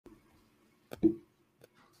We're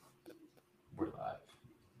live.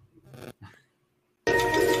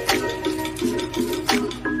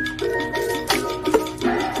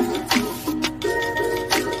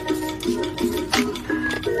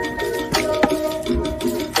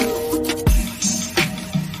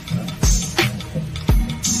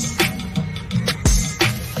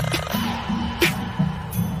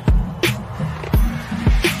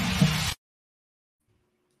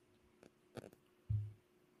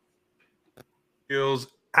 Feels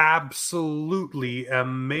absolutely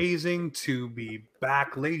amazing to be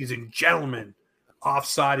back, ladies and gentlemen.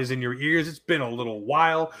 Offside is in your ears. It's been a little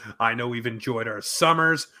while. I know we've enjoyed our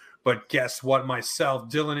summers, but guess what? Myself,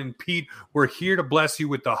 Dylan, and Pete, we're here to bless you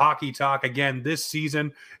with the hockey talk again this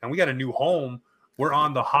season, and we got a new home. We're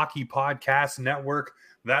on the Hockey Podcast Network.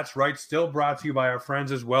 That's right, still brought to you by our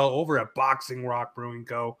friends as well over at Boxing Rock Brewing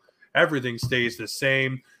Co. Everything stays the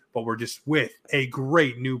same, but we're just with a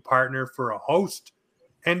great new partner for a host.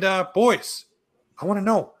 And boys, I want to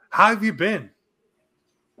know, how have you been?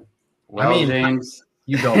 Well, James,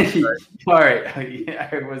 you go. All right. Yeah,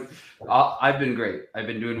 I've been great. I've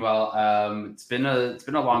been doing well. It's been a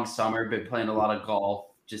long summer. Been playing a lot of golf.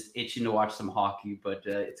 Just itching to watch some hockey. But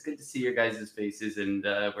it's good to see your guys' faces, and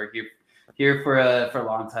we're here for a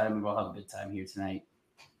long time, and we'll have a good time here tonight.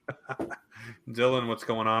 Dylan, what's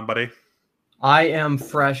going on, buddy? I am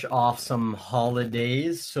fresh off some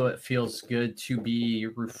holidays, so it feels good to be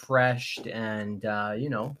refreshed and,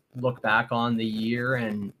 look back on the year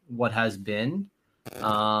and what has been.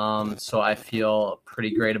 So I feel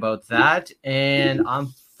pretty great about that. And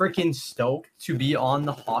I'm freaking stoked to be on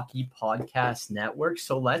the Hockey Podcast Network.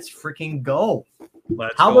 So let's freaking go.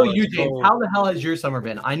 How about you, James? How the hell has your summer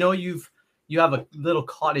been? I know you have a little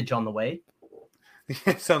cottage on the way.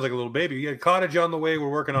 It sounds like a little baby. You got a cottage on the way.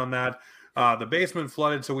 We're working on that. The basement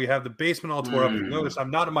flooded, so we have the basement all tore up. You notice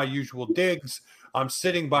I'm not in my usual digs. I'm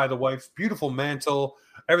sitting by the wife's beautiful mantle.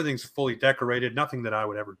 Everything's fully decorated. Nothing that I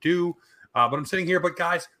would ever do. But I'm sitting here. But,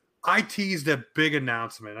 guys, I teased a big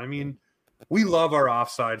announcement. I mean, we love our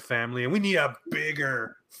Offside family, and we need a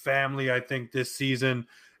bigger family, I think, this season.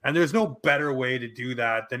 And there's no better way to do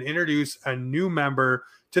that than introduce a new member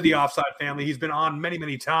to the Offside family. He's been on many,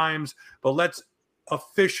 many times, but let's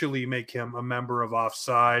officially make him a member of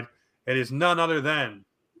Offside. It is none other than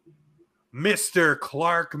Mr.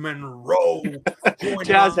 Clark Monroe.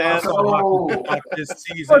 Jazz hands. This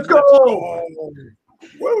season. Let's go.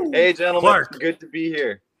 Hey, gentlemen. Clark, good to be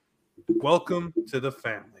here. Welcome to the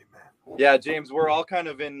family, man. Yeah, James, we're all kind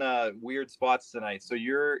of in weird spots tonight. So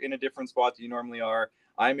you're in a different spot than you normally are.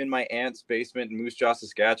 I'm in my aunt's basement in Moose Jaw,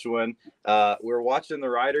 Saskatchewan. We're watching the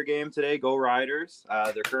Rider game today. Go Riders.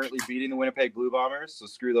 They're currently beating the Winnipeg Blue Bombers, so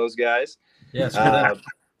screw those guys. Yeah, screw them.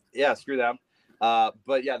 Yeah, screw them.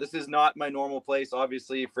 But yeah, this is not my normal place.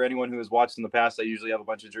 Obviously, for anyone who has watched in the past, I usually have a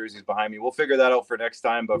bunch of jerseys behind me. We'll figure that out for next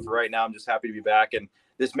time. But for right now, I'm just happy to be back. And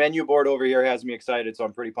this menu board over here has me excited, so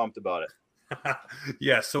I'm pretty pumped about it.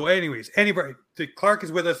 Yeah, so anyways, Clark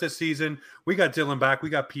is with us this season. We got Dylan back. We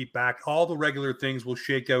got Pete back. All the regular things will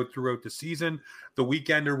shake out throughout the season. The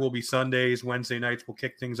Weekender will be Sundays. Wednesday nights will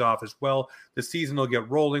kick things off as well. The season will get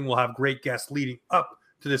rolling. We'll have great guests leading up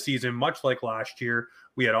to the season, much like last year.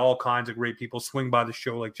 We had all kinds of great people swing by the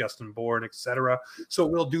show like Justin Bourne, etc. So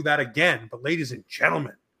we'll do that again. But ladies and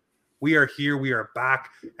gentlemen, we are here. We are back.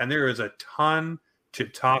 And there is a ton to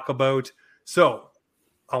talk about. So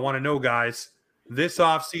I want to know, guys, this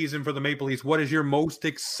offseason for the Maple Leafs, what is your most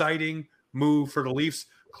exciting move for the Leafs?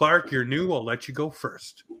 Clark, you're new. I'll let you go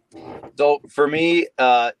first. So for me,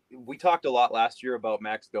 we talked a lot last year about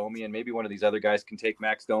Max Domi, and maybe one of these other guys can take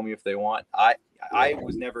Max Domi if they want. I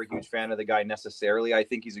was never a huge fan of the guy necessarily. I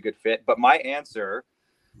think he's a good fit, but my answer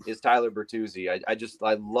is Tyler Bertuzzi.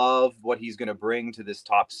 I love what he's going to bring to this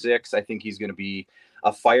top six. I think he's going to be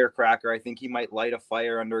a firecracker. I think he might light a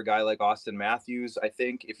fire under a guy like Austin Matthews. I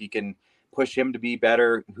think if he can push him to be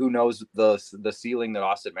better, who knows the ceiling that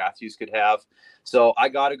Austin Matthews could have. So I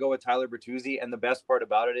got to go with Tyler Bertuzzi. And the best part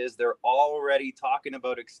about it is they're already talking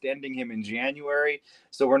about extending him in January.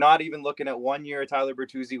 So we're not even looking at 1 year of Tyler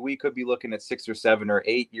Bertuzzi. We could be looking at 6 or 7 or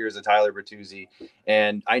 8 years of Tyler Bertuzzi.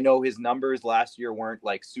 And I know his numbers last year weren't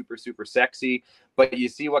like super, super sexy, but you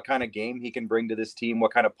see what kind of game he can bring to this team,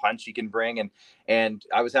 what kind of punch he can bring. And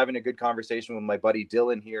I was having a good conversation with my buddy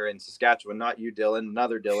Dylan here in Saskatchewan, not you, Dylan,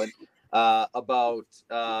 another Dylan, about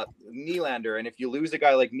Nylander. And if you lose a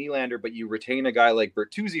guy like Nylander, but you retain a guy like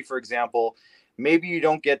Bertuzzi, for example, maybe you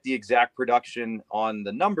don't get the exact production on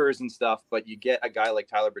the numbers and stuff, but you get a guy like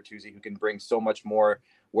Tyler Bertuzzi who can bring so much more.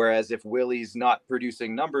 Whereas if Willie's not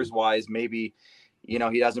producing numbers wise, maybe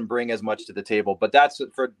he doesn't bring as much to the table. But that's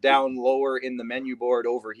for down lower in the menu board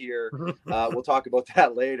over here. We'll talk about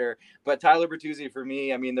that later. But Tyler Bertuzzi, for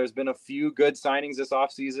me, I mean, there's been a few good signings this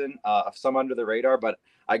offseason, some under the radar, but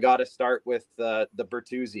I got to start with the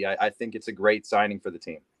Bertuzzi. I think it's a great signing for the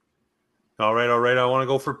team. All right. I want to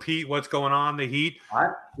go for Pete. What's going on? The Heat.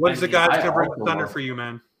 What's the guy that's going to bring the thunder for you,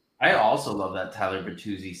 man? I also love that Tyler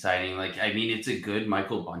Bertuzzi signing. It's a good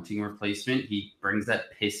Michael Bunting replacement. He brings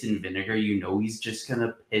that piss and vinegar. He's just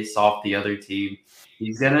gonna piss off the other team.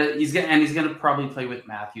 He's gonna probably play with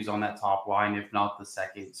Matthews on that top line, if not the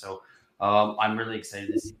second. So I'm really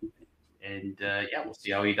excited to see him. And we'll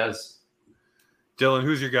see how he does. Dylan,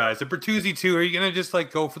 who's your guy? Is it Bertuzzi too? Are you gonna just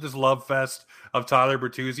go for this love fest of Tyler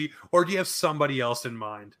Bertuzzi, or do you have somebody else in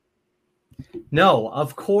mind? No,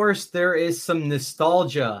 of course there is some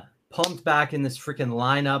nostalgia pumped back in this freaking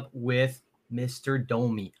lineup with Mr.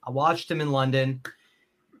 Domi. I watched him in London.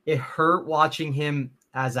 It hurt watching him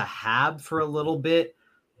as a Hab for a little bit,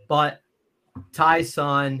 but Ty's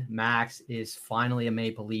son, Max, is finally a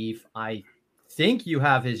Maple Leaf. I think you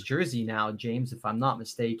have his jersey now, James, if I'm not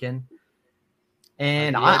mistaken.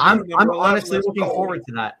 And I'm honestly looking forward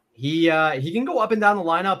to that. He can go up and down the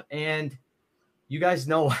lineup, and you guys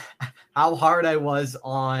know how hard I was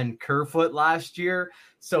on Kerfoot last year.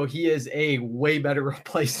 So he is a way better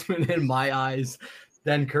replacement in my eyes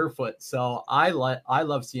than Kerfoot. So I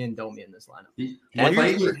love seeing Domi in this lineup.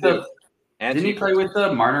 Didn't he play with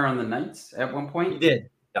Marner on the Knights at one point? He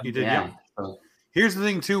did. He did, yeah. So. Here's the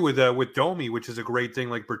thing, too, with Domi, which is a great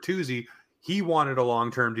thing, like Bertuzzi, he wanted a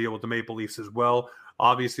long-term deal with the Maple Leafs as well.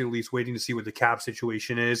 Obviously, at least waiting to see what the cap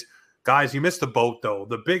situation is. Guys, you missed the boat, though.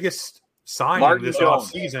 The biggest signing this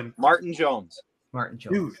offseason. Martin Jones.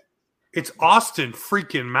 Dude, it's Austin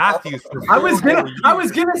freaking Matthews. I was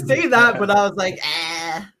gonna say that, but I was like,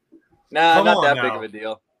 Nah, not that big of a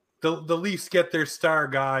deal. The Leafs get their star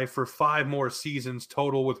guy for 5 more seasons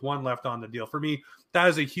total with 1 left on the deal. For me, that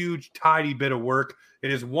is a huge, tidy bit of work.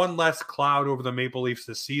 It is 1 less cloud over the Maple Leafs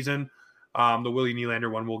this season. The Willie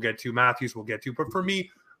Nylander one we'll get to. Matthews we'll get to. But for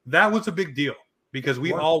me, that was a big deal because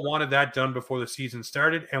we all wanted that done before the season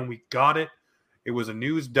started, and we got it. It was a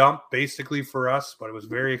news dump basically for us, but it was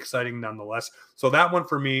very exciting nonetheless. So that one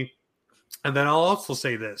for me. And then I'll also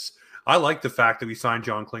say this. I like the fact that we signed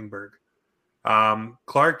John Klingberg.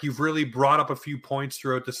 Clark, you've really brought up a few points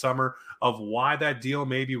throughout the summer of why that deal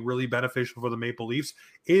may be really beneficial for the Maple Leafs.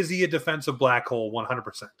 Is he a defensive black hole?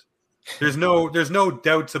 100%. There's no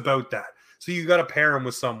doubts about that. So you got to pair him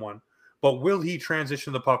with someone. But will he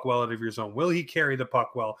transition the puck well out of your zone? Will he carry the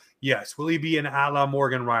puck well? Yes. Will he be an a la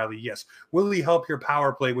Morgan Riley? Yes. Will he help your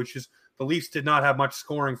power play, which is the Leafs did not have much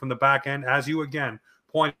scoring from the back end, as you again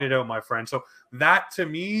pointed out, my friend. So that to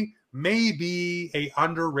me may be a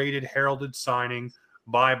underrated heralded signing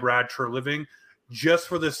by Brad Treliving, just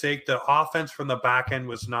for the sake the offense from the back end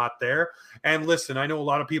was not there. And listen, I know a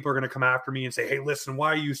lot of people are going to come after me and say, hey, listen,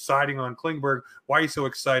 why are you siding on Klingberg? Why are you so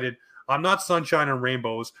excited? I'm not sunshine and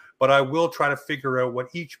rainbows, but I will try to figure out what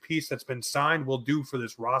each piece that's been signed will do for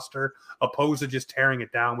this roster, opposed to just tearing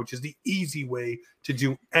it down, which is the easy way to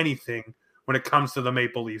do anything when it comes to the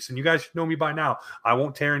Maple Leafs. And you guys should know me by now. I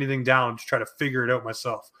won't tear anything down, just try to figure it out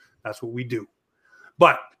myself. That's what we do.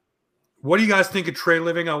 But what do you guys think of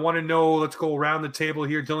Treliving? I want to know. Let's go around the table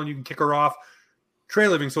here. Dylan, you can kick her off.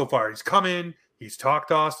 Treliving so far. He's come in. He's talked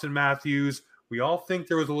to Austin Matthews. We all think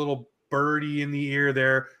there was a little birdie in the ear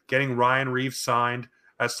there, getting Ryan Reeves signed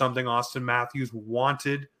as something Austin Matthews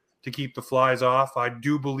wanted to keep the flies off. I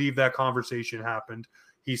do believe that conversation happened.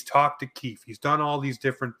 He's talked to Keefe. He's done all these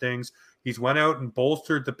different things. He's went out and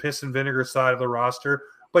bolstered the piss and vinegar side of the roster,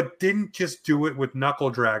 but didn't just do it with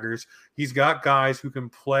knuckle draggers. He's got guys who can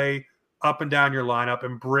play up and down your lineup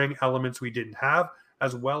and bring elements we didn't have,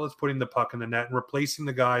 as well as putting the puck in the net and replacing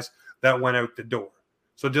the guys that went out the door.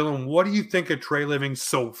 So, Dylan, what do you think of Treliving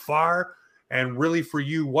so far? And really for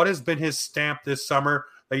you, what has been his stamp this summer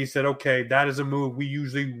that you said, okay, that is a move we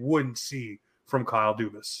usually wouldn't see from Kyle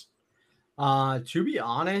Dubas? To be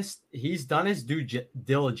honest, he's done his due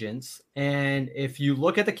diligence. And if you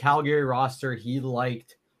look at the Calgary roster, he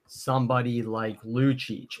liked somebody like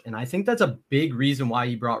Lucic. And I think that's a big reason why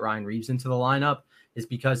he brought Ryan Reeves into the lineup, is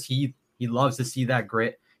because he loves to see that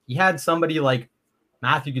grit. He had somebody like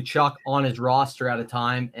Matthew Tkachuk on his roster at a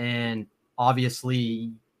time, and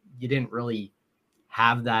obviously you didn't really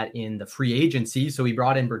have that in the free agency, so he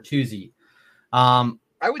brought in Bertuzzi. I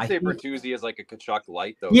would say Bertuzzi is like a Tkachuk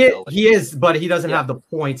light, though. Yeah, he is, but he doesn't have the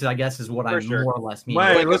points, I guess, is what I more or less mean.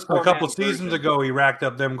 Well, like a couple seasons ago, he racked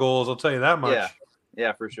up them goals. I'll tell you that much.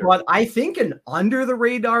 Yeah, for sure. But I think an under the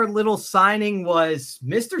radar little signing was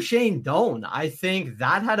Mr. Shane Doan. I think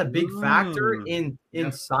that had a big factor in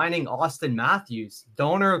signing Austin Matthews.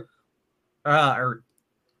 Donor or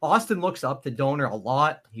Austin looks up to Donor a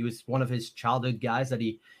lot. He was one of his childhood guys that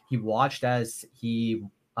he watched as he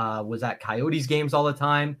was at Coyotes games all the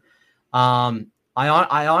time. I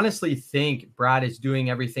honestly think Brad is doing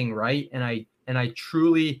everything right, and I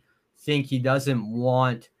truly think he doesn't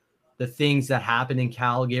want the things that happen in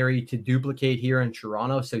Calgary to duplicate here in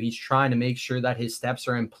Toronto. So he's trying to make sure that his steps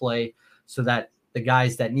are in play so that the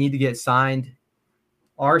guys that need to get signed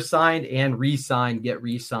are signed and re-signed, get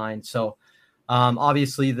re-signed. So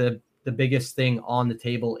obviously the biggest thing on the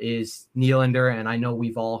table is Nylander, and I know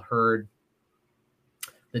we've all heard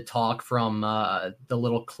the talk from the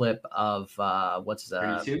little clip of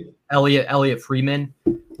Elliot Freeman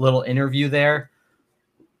little interview there.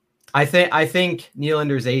 I think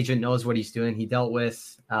Nylander's agent knows what he's doing. He dealt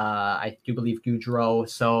with I do believe Goudreau,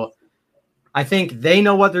 so I think they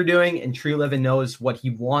know what they're doing, and Treliving knows what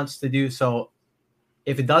he wants to do. So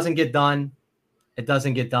if it doesn't get done, it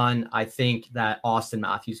doesn't get done. I think that Austin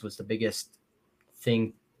Matthews was the biggest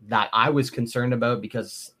thing that I was concerned about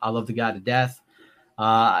because I love the guy to death.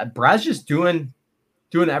 Brad's just doing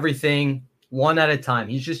everything one at a time.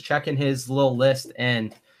 He's just checking his little list,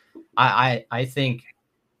 and I think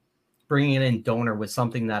bringing in Donor was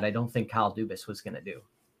something that I don't think Kyle Dubas was going to do.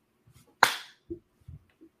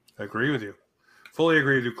 I agree with you. Fully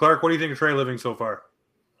agree with you. Clark, what do you think of Treliving so far?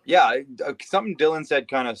 Yeah, something Dylan said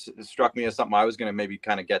kind of struck me as something I was going to maybe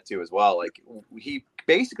kind of get to as well. Like, he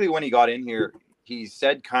basically, when he got in here, he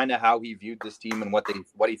said kind of how he viewed this team and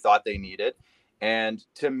what he thought they needed. And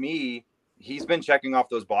to me, he's been checking off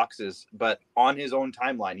those boxes, but on his own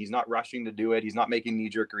timeline. He's not rushing to do it. He's not making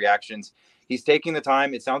knee-jerk reactions. He's taking the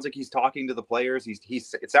time. It sounds like he's talking to the players.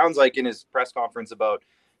 It sounds like in his press conference about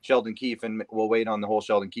Sheldon Keefe, and we'll wait on the whole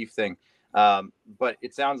Sheldon Keefe thing. But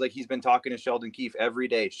it sounds like he's been talking to Sheldon Keefe every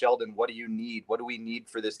day. Sheldon, what do you need? What do we need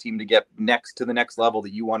for this team to get to the next level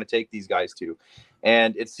that you want to take these guys to?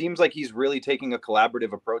 And it seems like he's really taking a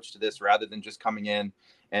collaborative approach to this rather than just coming in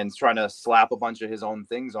and trying to slap a bunch of his own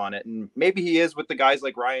things on it. And maybe he is with the guys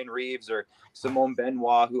like Ryan Reeves or Simone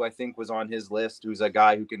Benoit, who I think was on his list, who's a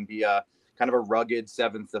guy who can be a kind of a rugged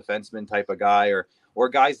seventh defenseman type of guy, or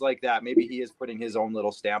guys like that. Maybe he is putting his own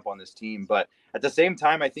little stamp on this team. But at the same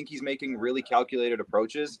time, I think he's making really calculated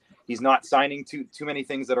approaches. He's not signing too many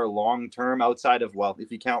things that are long-term outside of, well,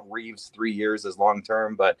 if you count Reeves 3 years as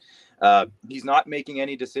long-term, but he's not making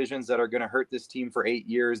any decisions that are going to hurt this team for 8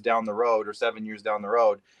 years down the road or 7 years down the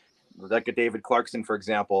road. Like a David Clarkson, for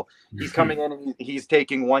example, he's coming in and he's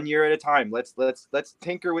taking 1 year at a time. Let's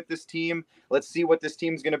tinker with this team. Let's see what this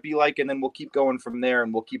team's going to be like, and then we'll keep going from there,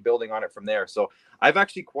 and we'll keep building on it from there. So I've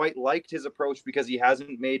actually quite liked his approach because he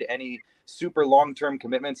hasn't made any super long-term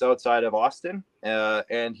commitments outside of Austin,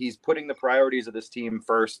 and he's putting the priorities of this team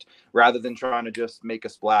first rather than trying to just make a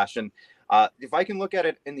splash. And if I can look at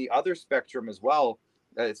it in the other spectrum as well,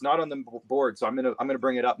 it's not on the board, so I'm gonna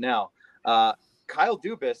bring it up now. Kyle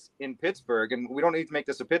Dubas in Pittsburgh, and we don't need to make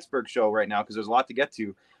this a Pittsburgh show right now because there's a lot to get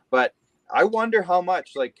to, but I wonder how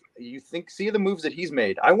much, like, see the moves that he's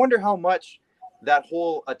made. I wonder how much that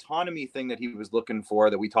whole autonomy thing that he was looking for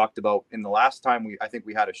that we talked about in the last time I think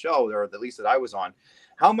we had a show, or at least that I was on,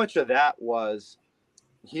 how much of that was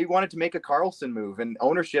he wanted to make a Karlsson move and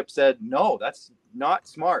ownership said, no, that's not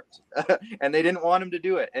smart. And they didn't want him to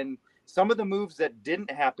do it. And some of the moves that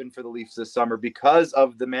didn't happen for the Leafs this summer because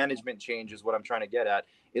of the management change is what I'm trying to get at,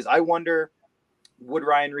 is I wonder, would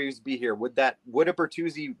Ryan Reeves be here? Would a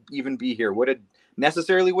Bertuzzi even be here? Would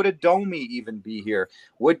a Domi even be here?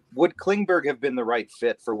 Would Klingberg have been the right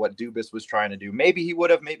fit for what Dubas was trying to do? Maybe he would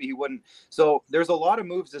have, maybe he wouldn't. So there's a lot of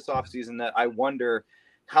moves this offseason that I wonder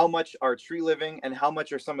how much are Treliving and how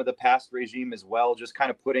much are some of the past regime as well, just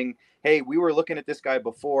kind of putting, hey, we were looking at this guy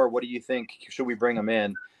before. What do you think? Should we bring him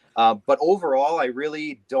in? But overall, I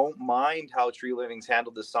really don't mind how Treliving's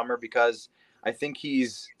handled this summer because I think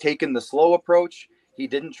he's taken the slow approach. He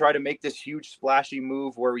didn't try to make this huge splashy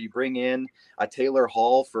move where we bring in a Taylor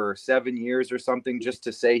Hall for 7 years or something just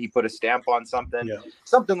to say he put a stamp on something,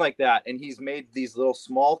 something like that. And he's made these little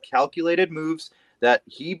small calculated moves that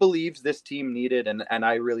he believes this team needed. And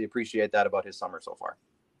I really appreciate that about his summer so far.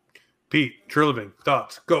 Pete, Treliving,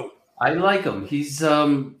 thoughts, go. I like him. He's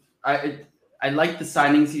I like the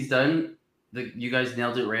signings he's done. You guys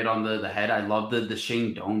nailed it right on the head. I love the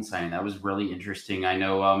Shane Doan signing. That was really interesting. I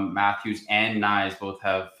know Matthews and Nyes both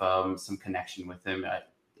have some connection with him,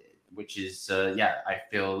 which is, I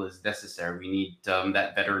feel is necessary. We need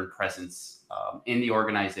that veteran presence in the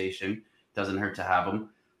organization. Doesn't hurt to have him.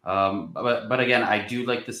 But again, I do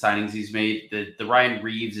like the signings he's made. The Ryan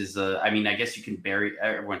Reeves is I mean, I guess you can bury.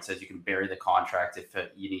 Everyone says you can bury the contract if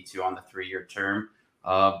you need to on the 3-year term.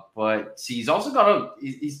 But see, he's also got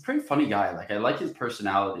he's a pretty funny guy. Like I like his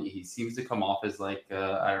personality. He seems to come off as like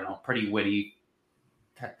I don't know, pretty witty.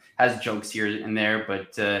 Has jokes here and there,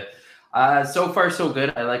 but so far so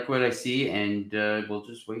good. I like what I see, and we'll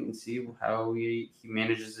just wait and see how he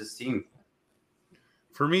manages his team.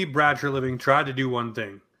 For me, Brad Treliving tried to do one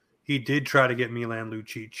thing. He did try to get Milan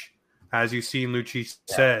Lucic. As you've seen, Lucic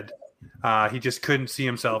said he just couldn't see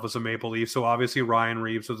himself as a Maple Leaf. So obviously Ryan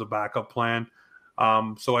Reeves was a backup plan.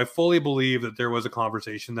 So I fully believe that there was a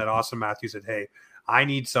conversation that Austin Matthews said, hey, I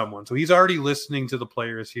need someone. So he's already listening to the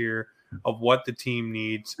players here of what the team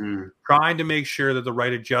needs, trying to make sure that the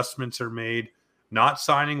right adjustments are made, not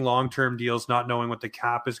signing long-term deals, not knowing what the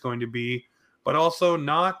cap is going to be, but also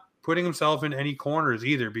not putting himself in any corners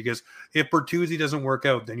either, because if Bertuzzi doesn't work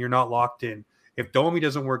out, then you're not locked in. If Domi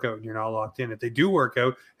doesn't work out, you're not locked in. If they do work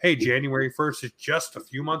out, hey, January 1st is just a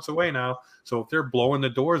few months away now. So if they're blowing the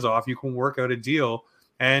doors off, you can work out a deal.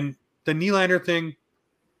 And the Nylander thing,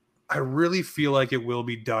 I really feel like it will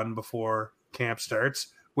be done before camp starts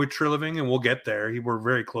with Treliving, and we'll get there. We're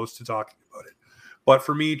very close to talking about it. But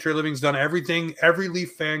for me, Treliving's done everything every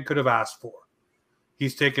Leaf fan could have asked for.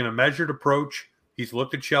 He's taken a measured approach. He's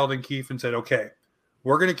looked at Sheldon Keefe and said, okay,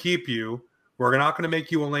 we're going to keep you. We're not going to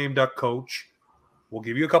make you a lame duck coach. We'll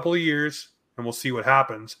give you a couple of years, and we'll see what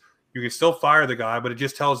happens. You can still fire the guy, but it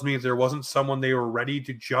just tells me there wasn't someone they were ready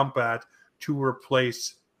to jump at to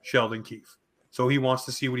replace Sheldon Keefe. So he wants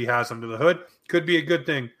to see what he has under the hood. Could be a good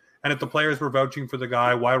thing. And if the players were vouching for the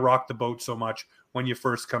guy, why rock the boat so much when you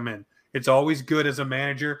first come in? It's always good as a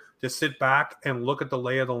manager to sit back and look at the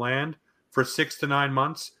lay of the land for 6 to 9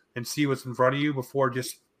 months and see what's in front of you before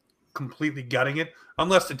just completely gutting it,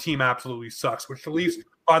 unless the team absolutely sucks, which the Leafs,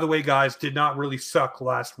 by the way, guys, did not really suck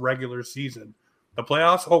last regular season. The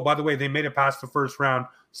playoffs, oh, by the way, they made it past the first round.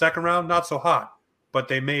 Second round, not so hot, but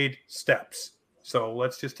they made steps. So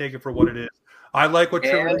let's just take it for what it is. I like what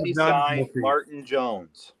and he done. signed Martin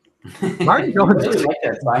Jones. Martin Jones is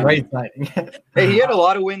great signing. Hey, he had a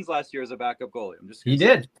lot of wins last year as a backup goalie. He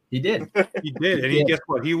did. He did. And guess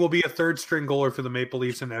what? He will be a third string goaler for the Maple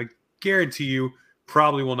Leafs, and I guarantee you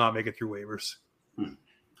probably will not make it through waivers.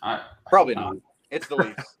 Probably not. It's the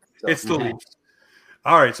Leafs. So. It's the Leafs.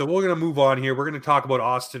 All right, so we're going to move on here. We're going to talk about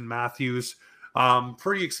Austin Matthews.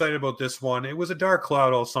 Pretty excited about this one. It was a dark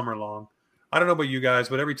cloud all summer long. I don't know about you guys,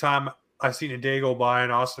 but every time I've seen a day go by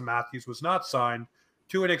and Austin Matthews was not signed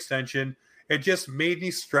to an extension, it just made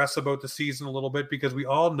me stress about the season a little bit, because we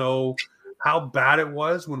all know how bad it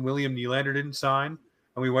was when William Nylander didn't sign,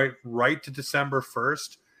 and we went right to December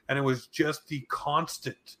 1st, and it was just the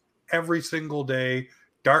constant, every single day,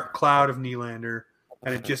 dark cloud of Nylander,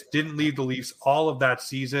 and it just didn't leave the Leafs all of that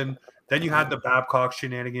season. Then you had the Babcock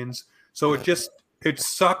shenanigans, so it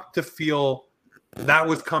sucked to feel that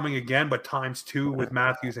was coming again, but times 2 with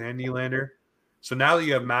Matthews and Nylander. So now that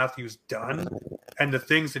you have Matthews done, and the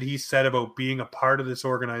things that he said about being a part of this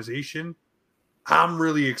organization, I'm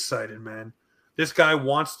really excited, man. This guy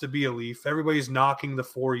wants to be a Leaf. Everybody's knocking the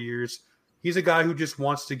 4 years. He's a guy who just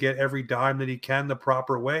wants to get every dime that he can the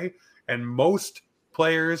proper way. And most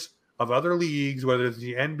players of other leagues, whether it's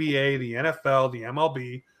the NBA, the NFL, the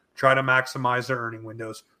MLB, try to maximize their earning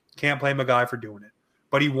windows. Can't blame a guy for doing it.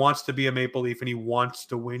 But he wants to be a Maple Leaf, and he wants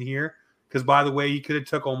to win here. Because, by the way, he could have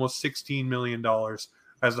took almost $16 million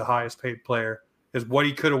as the highest paid player, is what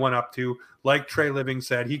he could have went up to. Like Treliving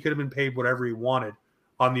said, he could have been paid whatever he wanted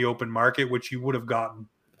on the open market, which he would have gotten.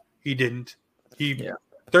 He didn't.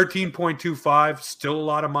 13.25, still a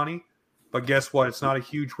lot of money. But guess what? It's not a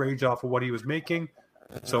huge range off of what he was making.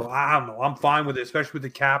 So, I don't know. I'm fine with it, especially with the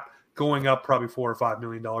cap going up probably $4 or $5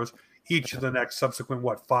 million each of the next subsequent,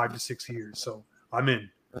 5 to 6 years. So, I'm in.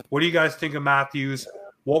 What do you guys think of Matthews?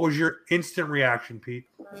 What was your instant reaction, Pete?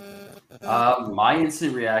 My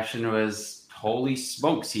instant reaction was, holy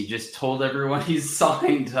smokes. He just told everyone he's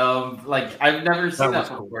signed. I've never seen that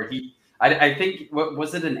before. Cool. I think,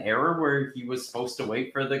 was it an error where he was supposed to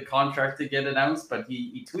wait for the contract to get announced? But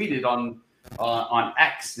he tweeted on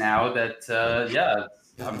X now that,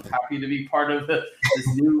 I'm happy to be part of this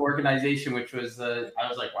new organization, which was, I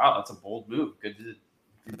was like, wow, that's a bold move.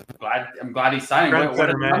 I'm glad he's signing.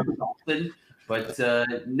 But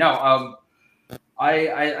no,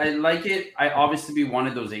 I like it. I obviously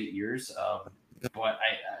wanted those 8 years, but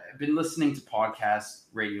I've been listening to podcasts,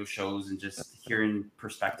 radio shows, and just hearing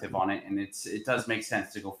perspective on it, and it does make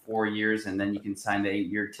sense to go 4 years, and then you can sign the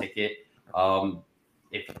 8-year ticket.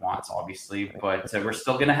 if he wants, obviously. But we're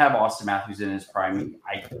still going to have Austin Matthews in his prime.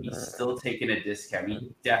 He's still taking a discount.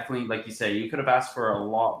 He definitely, like you say, you could have asked for a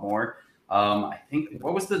lot more. I think,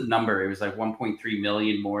 what was the number? It was like 1.3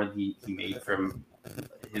 million more he made from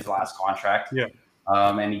his last contract. Yeah.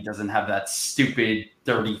 And he doesn't have that stupid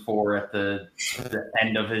 34 at the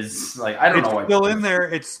end of his, like, I don't know. It's still in there.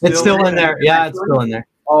 It's still in there. Yeah, it's still in there.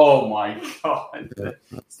 Oh my God.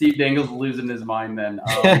 Steve Dangle's losing his mind then.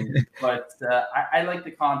 But I like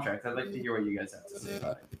the contract. I'd like to hear what you guys have to say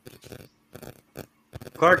about it.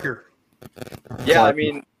 Clark here. Yeah, I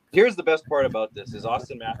mean, here's the best part about this is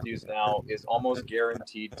Austin Matthews now is almost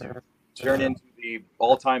guaranteed to turn into the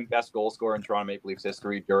all-time best goal scorer in Toronto Maple Leafs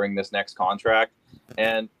history during this next contract.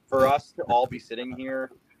 And for us to all be sitting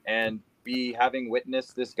here and be having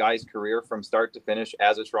witnessed this guy's career from start to finish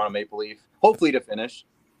as a Toronto Maple Leaf, hopefully to finish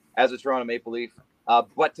as a Toronto Maple Leaf,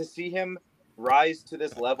 but to see him rise to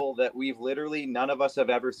this level that we've literally none of us have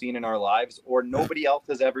ever seen in our lives, or nobody else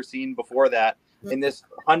has ever seen before that in this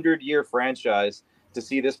 100-year franchise, to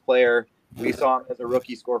see this player. We saw him as a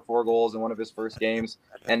rookie score 4 goals in one of his first games,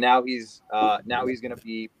 and now he's going to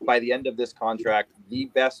be, by the end of this contract, the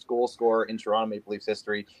best goal scorer in Toronto Maple Leafs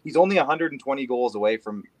history. He's only 120 goals away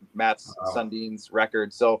from Mats Sundin's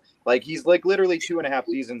record, so like he's like literally 2.5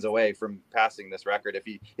 seasons away from passing this record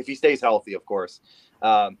if he stays healthy, of course.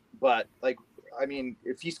 But like, I mean,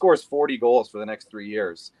 if he scores 40 goals for the next 3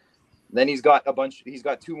 years, then he's got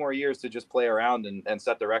 2 more years to just play around and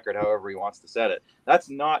set the record however he wants to set it. That's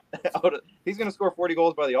not he's going to score 40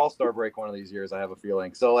 goals by the All-Star break one of these years, I have a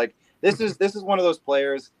feeling. So like this is one of those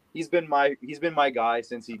players. He's been my guy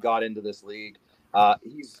since he got into this league.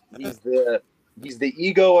 He's the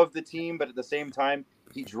ego of the team, but at the same time,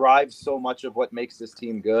 he drives so much of what makes this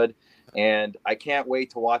team good. And I can't wait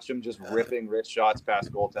to watch him just ripping rich shots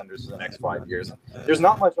past goaltenders for the next 5 years. There's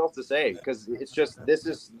not much else to say because it's just this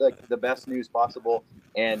is the best news possible,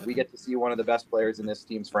 and we get to see one of the best players in this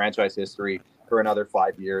team's franchise history for another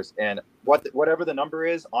 5 years. And whatever the number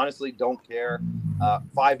is, honestly, don't care.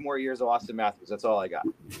 5 more years of Austin Matthews. That's all I got.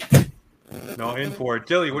 No, in for it.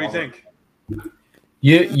 Dilly, what do you think?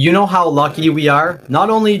 You know how lucky we are? Not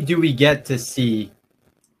only do we get to see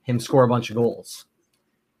him score a bunch of goals,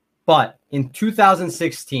 but in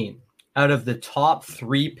 2016, out of the top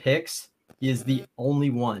 3 picks, he is the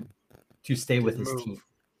only one to stay with his team.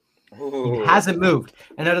 He hasn't moved.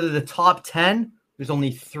 And out of the top 10, there's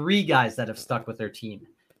only 3 guys that have stuck with their team.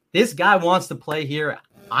 This guy wants to play here.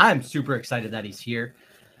 I'm super excited that he's here.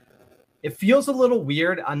 It feels a little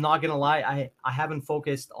weird. I'm not going to lie. I haven't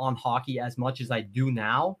focused on hockey as much as I do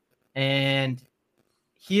now. And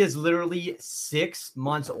he is literally 6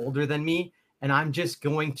 months older than me. And I'm just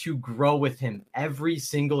going to grow with him every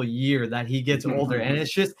single year that he gets older. And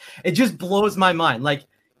it just blows my mind. Like,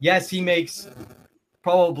 yes, he makes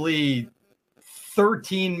probably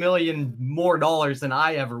 $13 million more than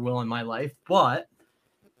I ever will in my life, but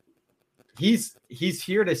he's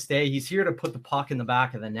here to stay. He's here to put the puck in the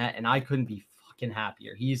back of the net, and I couldn't be fucking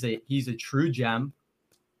happier. He's a true gem.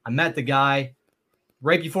 I met the guy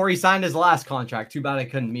right before he signed his last contract. Too bad I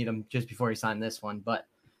couldn't meet him just before he signed this one, but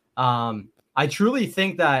I truly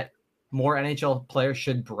think that more NHL players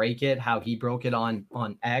should break it how he broke it on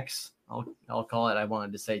X. I'll call it. I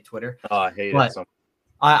wanted to say Twitter. Oh, I hate it.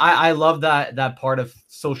 I love that part of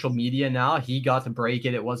social media now. He got to break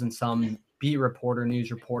it. It wasn't some beat reporter,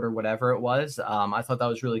 news reporter, whatever it was. I thought that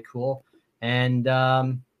was really cool. And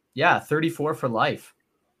 34 for life.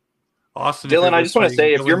 Austin, Dylan, I just want to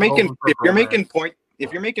say if you're making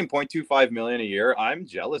 0.25 million a year, I'm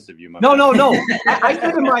jealous of you. No. I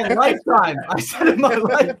said in my lifetime.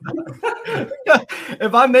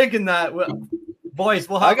 If I'm making that, boys,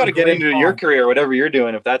 I got to get into your career, whatever you're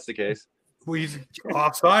doing, if that's the case. Well, he's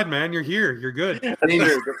offside, man. You're here. You're good. That's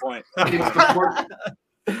true. Good point.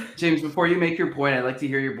 James, before you make your point, I'd like to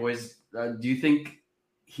hear your boys. Do you think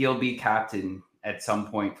he'll be captain at some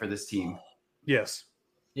point for this team? Yes.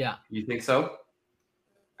 Yeah. You think so?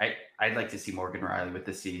 I'd like to see Morgan Riley with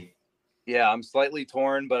the C. Yeah, I'm slightly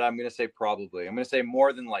torn, but I'm going to say probably. I'm going to say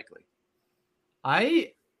more than likely. I'm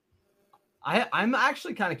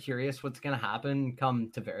actually kind of curious what's going to happen come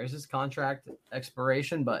Tavares' contract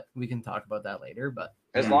expiration, but we can talk about that later. But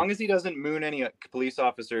as long as he doesn't moon any police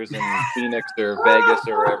officers in Phoenix or Vegas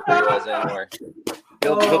or wherever he was anywhere,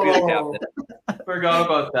 he'll be the captain. Forgot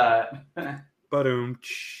about that. But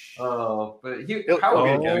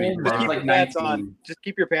just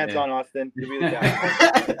keep your pants on, Austin. You'll be the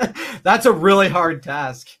captain. That's a really hard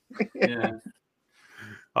task. Yeah.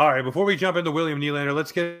 All right, before we jump into William Nylander,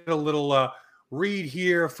 let's get a little read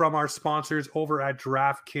here from our sponsors over at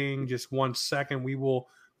DraftKings. Just 1 second. We will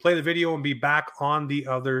play the video, and be back on the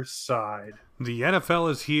other side. The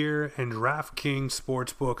NFL is here, and DraftKings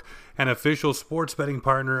Sportsbook, an official sports betting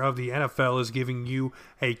partner of the NFL, is giving you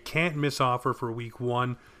a can't-miss offer for Week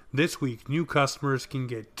 1. This week, new customers can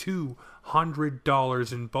get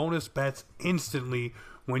 $200 in bonus bets instantly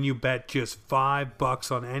when you bet just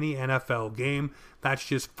 $5 on any NFL game. That's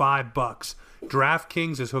just $5.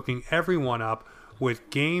 DraftKings is hooking everyone up with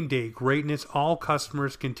game day greatness. All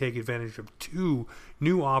customers can take advantage of 2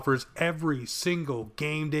 new offers every single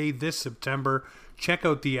game day this September. Check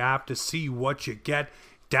out the app to see what you get.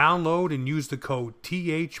 Download and use the code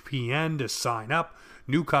THPN to sign up.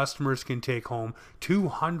 New customers can take home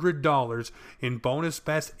 $200 in bonus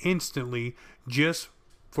bets instantly just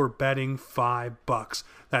for betting $5.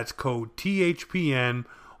 That's code THPN,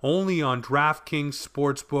 only on DraftKings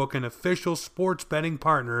Sportsbook, an official sports betting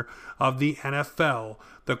partner of the NFL.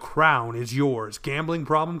 The crown is yours. Gambling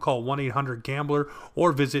problem? Call 1-800-GAMBLER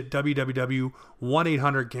or visit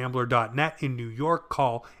www.1800gambler.net. In New York,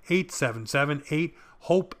 call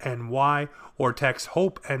 877-8-HOPE-NY or text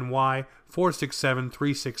HOPE-NY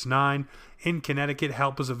 467-369. In Connecticut,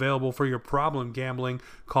 help is available for your problem gambling.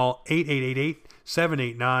 Call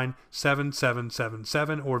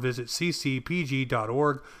 888-789-7777 or visit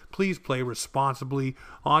ccpg.org. Please play responsibly.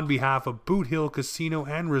 On behalf of Boot Hill Casino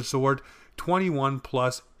and Resort, 21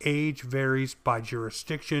 plus, age varies by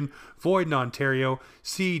jurisdiction, void in Ontario.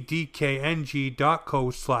 See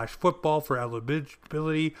dkng.co/football for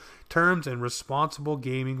eligibility, terms, and responsible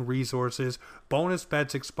gaming resources. Bonus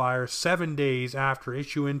bets expire 7 days after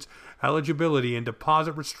issuance. Eligibility and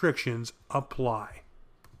deposit restrictions apply.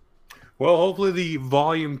 Well, hopefully the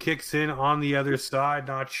volume kicks in on the other side.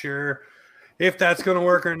 Not sure if that's going to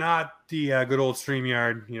work or not. The good old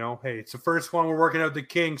StreamYard, hey, it's the first one. We're working out the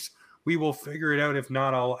kinks. We will figure it out. If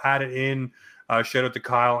not, I'll add it in. Shout out to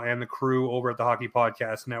Kyle and the crew over at the Hockey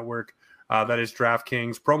Podcast Network. That is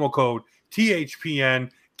DraftKings. Promo code THPN.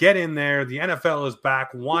 Get in there. The NFL is back.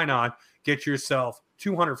 Why not? Get yourself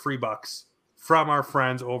 200 free bucks from our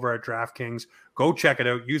friends over at DraftKings. Go check it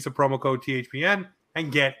out. Use the promo code THPN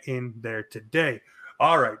and get in there today.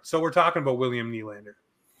 All right, so we're talking about William Nylander.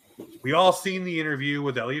 We all seen the interview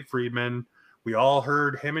with Elliot Friedman. We all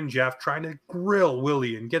heard him and Jeff trying to grill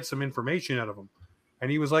Willie and get some information out of him.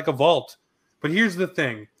 And he was like a vault. But here's the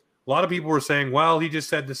thing. A lot of people were saying, well, he just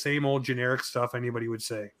said the same old generic stuff anybody would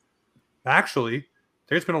say. Actually,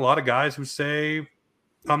 there's been a lot of guys who say,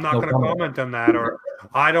 I'm not going to comment on that, or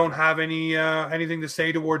I don't have anything to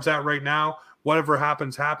say towards that right now. Whatever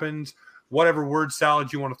happens, happens. Whatever word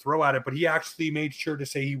salad you want to throw at it. But he actually made sure to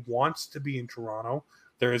say he wants to be in Toronto.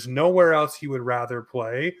 There is nowhere else he would rather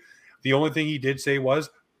play. The only thing he did say was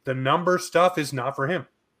the number stuff is not for him.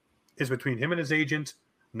 It's between him and his agent,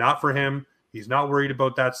 not for him. He's not worried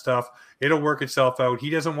about that stuff. It'll work itself out. He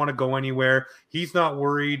doesn't want to go anywhere. He's not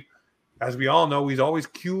worried. As we all know, he's always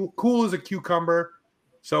cool as a cucumber.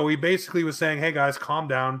 So he basically was saying, hey, guys, calm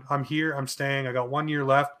down. I'm here. I'm staying. I got 1 year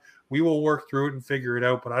left. We will work through it and figure it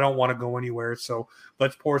out, but I don't want to go anywhere. So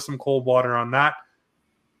let's pour some cold water on that.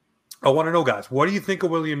 I want to know, guys, what do you think of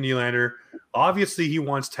William Nylander? Obviously, he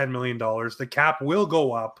wants $10 million. The cap will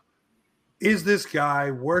go up. Is this guy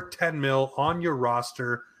worth $10 million on your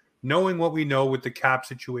roster, knowing what we know with the cap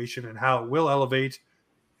situation and how it will elevate,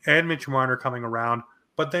 and Mitch Marner coming around?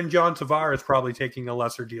 But then John Tavares is probably taking a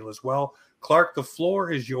lesser deal as well. Clark, the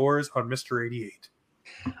floor is yours on Mr. 88.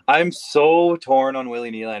 I'm so torn on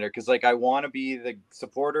Willie Nylander because, I want to be the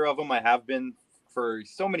supporter of him. I have been for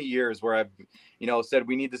so many years where I've, said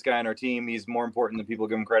we need this guy on our team. He's more important than people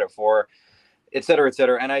give him credit for, et cetera, et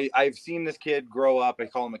cetera. And I've seen this kid grow up. I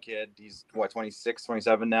call him a kid. He's 26,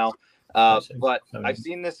 27 now. But I've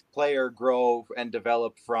seen this player grow and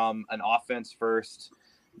develop from an offense first,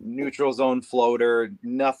 neutral zone floater,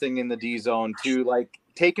 nothing in the D zone, to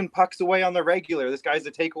taking pucks away on the regular. This guy's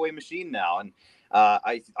a takeaway machine now. And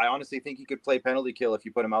I honestly think he could play penalty kill if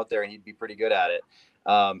you put him out there, and he'd be pretty good at it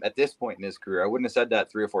at this point in his career. I wouldn't have said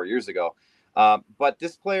that 3 or 4 years ago. But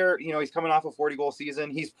this player, he's coming off a 40-goal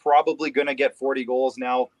season. He's probably going to get 40 goals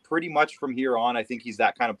now pretty much from here on. I think he's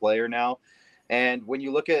that kind of player now. And when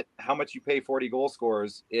you look at how much you pay 40 goal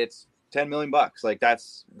scorers, it's $10 million.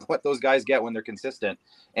 That's what those guys get when they're consistent.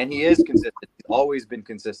 And he is consistent. He's always been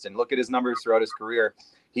consistent. Look at his numbers throughout his career.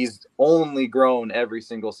 He's only grown every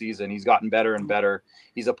single season. He's gotten better and better.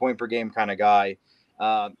 He's a point per game kind of guy.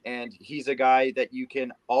 And he's a guy that you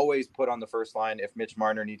can always put on the first line if Mitch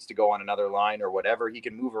Marner needs to go on another line or whatever. He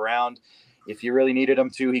can move around. If you really needed him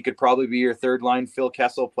to, he could probably be your third line Phil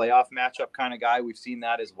Kessel playoff matchup kind of guy. We've seen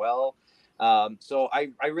that as well. So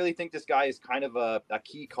I really think this guy is kind of a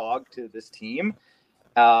key cog to this team.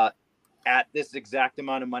 at this exact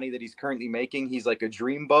amount of money that he's currently making, he's like a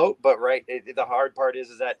dreamboat. But the hard part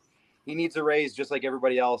is that he needs a raise just like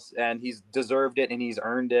everybody else, and he's deserved it and he's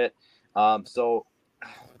earned it. So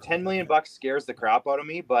 $10 million scares the crap out of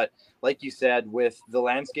me. But like you said, with the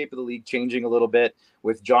landscape of the league changing a little bit,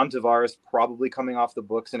 with John Tavares probably coming off the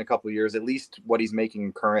books in a couple of years, at least what he's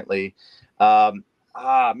making currently,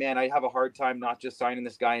 man, I have a hard time not just signing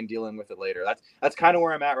this guy and dealing with it later. That's kind of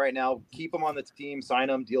where I'm at right now. Keep him on the team, sign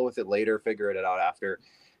him, deal with it later, figure it out after.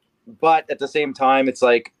 But at the same time, it's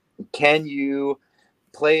like, can you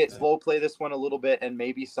play this one a little bit and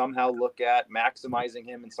maybe somehow look at maximizing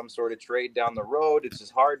him in some sort of trade down the road? It's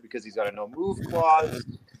just hard because he's got a no move clause.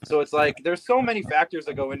 So it's like there's so many factors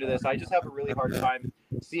that go into this. I just have a really hard time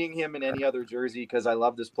seeing him in any other jersey because I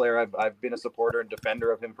love this player. I've been a supporter and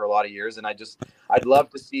defender of him for a lot of years, and I'd love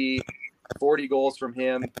to see 40 goals from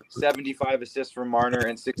him, 75 assists from Marner,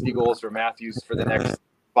 and 60 goals from Matthews for the next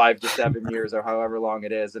 5 to 7 years or however long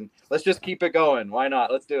it is. And let's just keep it going. Why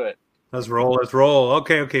not? Let's do it. Let's roll.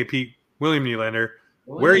 Okay, Pete. William Nylander.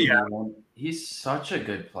 Where are you at? He's such a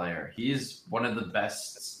good player. He's one of the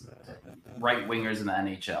best right wingers in the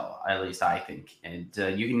NHL, at least I think. And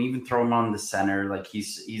you can even throw him on the center. Like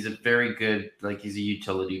he's a very good, like he's a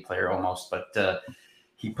utility player almost. But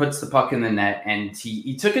he puts the puck in the net, and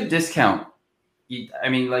he took a discount.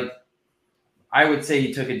 I would say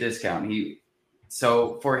he took a discount.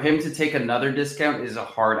 So for him to take another discount is a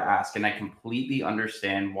hard ask, and I completely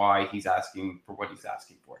understand why he's asking for what he's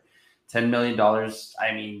asking for. $10 million,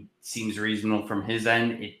 seems reasonable from his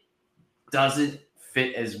end. It doesn't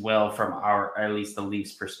fit as well from at least the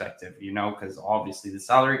Leafs perspective, because obviously the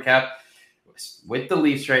salary cap with the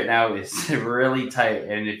Leafs right now is really tight.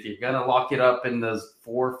 And if you're going to lock it up in those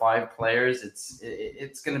 4 or 5 players,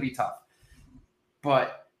 it's going to be tough.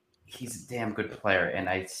 But he's a damn good player, and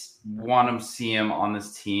I want to see him on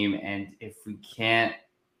this team. And if we can't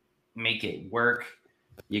make it work,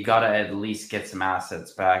 you got to at least get some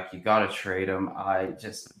assets back. You got to trade him. I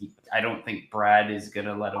don't think Brad is going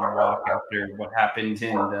to let him walk after what happened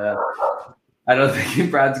I don't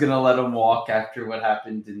think Brad's going to let him walk after what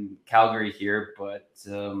happened in Calgary here, but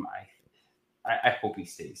I hope he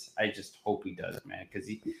stays. I just hope he does, man, because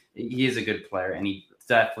he is a good player, and he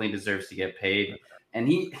definitely deserves to get paid. And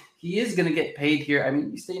he is going to get paid here.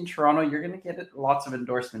 You stay in Toronto, you're going to get lots of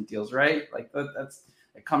endorsement deals, right? Like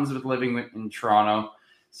it comes with living in Toronto.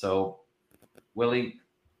 So, Willie,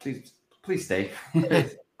 please stay.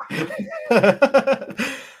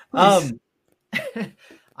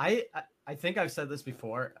 I think I've said this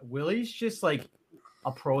before. Willie's just like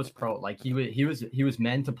a pro's pro. Like he was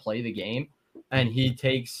meant to play the game, and he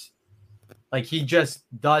just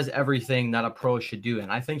does everything that a pro should do. And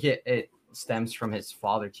I think it stems from his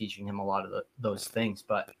father teaching him a lot of those things.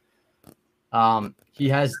 But he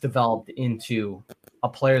has developed into a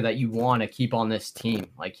player that you want to keep on this team.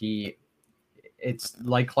 It's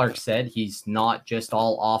like Clark said, he's not just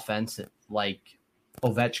all offensive like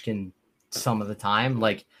Ovechkin some of the time.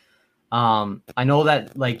 I know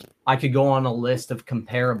that I could go on a list of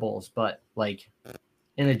comparables, but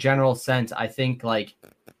in a general sense, I think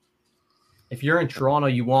if you're in Toronto,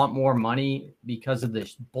 you want more money because of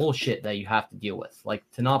this bullshit that you have to deal with.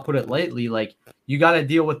 To not put it lightly, you got to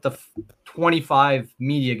deal with the 25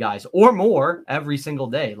 media guys or more every single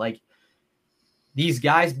day. These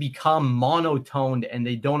guys become monotoned and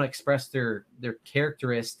they don't express their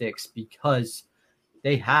characteristics because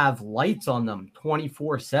they have lights on them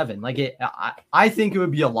 24/7. I think it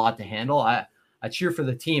would be a lot to handle. I cheer for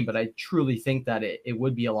the team, but I truly think that it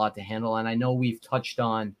would be a lot to handle. And I know we've touched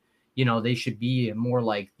on, they should be more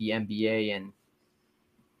like the NBA and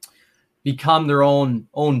become their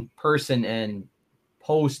own person and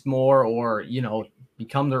post more, or,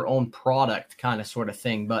 become their own product kind of sort of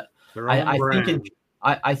thing. But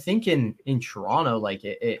I think in Toronto,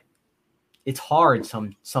 it's hard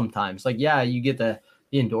sometimes. You get the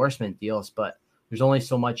endorsement deals, but there's only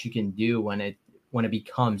so much you can do when it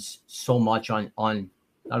becomes so much on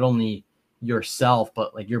not only yourself,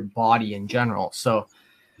 but your body in general. So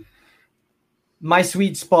my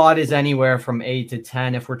sweet spot is anywhere from 8 to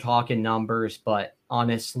 10 if we're talking numbers, but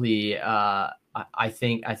honestly, I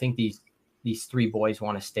think these 3 boys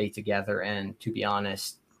want to stay together. And to be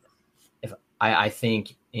honest, I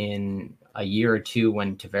think in a year or two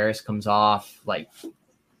when Tavares comes off,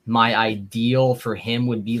 my ideal for him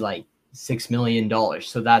would be $6 million.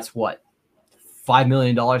 So that's what, $5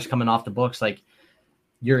 million coming off the books.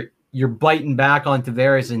 You're biting back on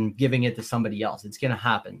Tavares and giving it to somebody else. It's going to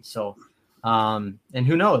happen. So, and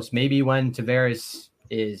who knows, maybe when Tavares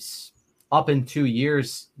is up in 2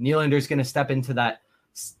 years, Nylander's going to step into that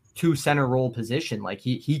two center role position. Like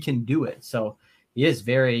he can do it. So he's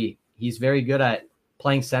very good at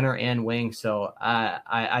playing center and wing. So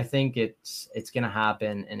I think it's gonna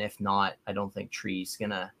happen. And if not, I don't think Tree's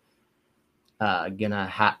gonna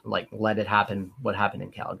let it happen what happened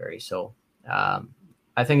in Calgary. So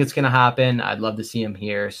I think it's gonna happen. I'd love to see him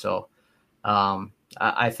here. So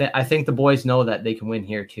I think the boys know that they can win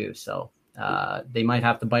here too. So they might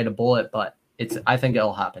have to bite a bullet, but I think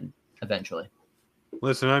it'll happen eventually.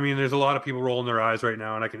 Listen, I mean, there's a lot of people rolling their eyes right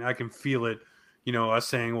now, and I can feel it. You know, us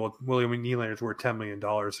saying, well, William Nylander's worth $10 million.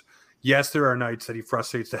 Yes, there are nights that he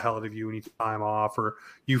frustrates the hell out of you and needs time off, or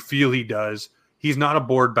you feel he does. He's not a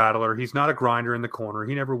board battler. He's not a grinder in the corner.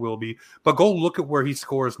 He never will be. But go look at where he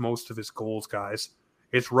scores most of his goals, guys.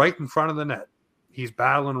 It's right in front of the net. He's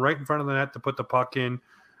battling right in front of the net to put the puck in.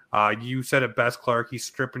 You said it best, Clark. He's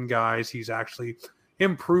stripping guys. He's actually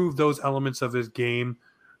improved those elements of his game.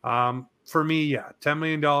 For me, yeah, $10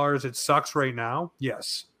 million. It sucks right now.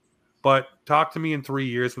 Yes. But talk to me in 3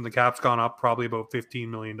 years when the cap's gone up probably about $15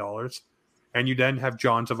 million. And you then have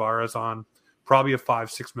John Tavares on probably a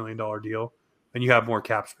 $5-6 million deal. And you have more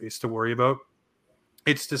cap space to worry about.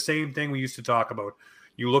 It's the same thing we used to talk about.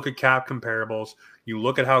 You look at cap comparables. You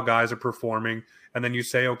look at how guys are performing. And then you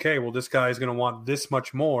say, okay, well, this guy is going to want this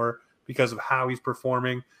much more because of how he's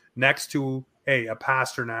performing next to a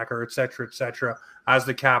Pasternak or et cetera, as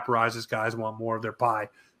the cap rises, guys want more of their pie.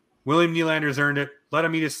 William Nylander's earned it. Let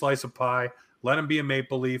him eat a slice of pie. Let him be a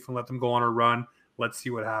Maple Leaf and let them go on a run. Let's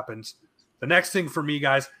see what happens. The next thing for me,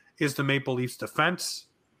 guys, is the Maple Leafs defense.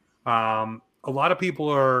 A lot of people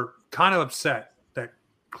are kind of upset that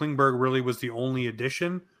Klingberg really was the only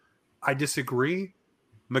addition. I disagree.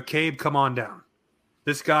 McCabe, come on down.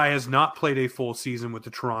 This guy has not played a full season with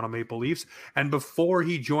the Toronto Maple Leafs. And before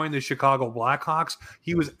he joined the Chicago Blackhawks,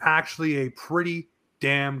 he was actually a pretty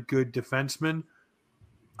damn good defenseman.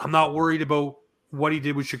 I'm not worried about what he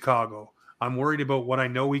did with Chicago. I'm worried about what I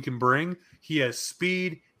know he can bring. He has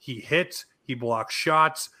speed. He hits. He blocks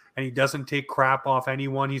shots. And he doesn't take crap off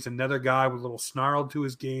anyone. He's another guy with a little snarl to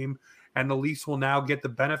his game. And the Leafs will now get the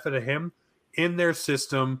benefit of him in their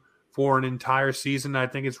system for an entire season. I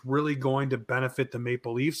think it's really going to benefit the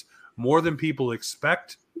Maple Leafs more than people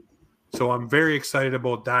expect. So I'm very excited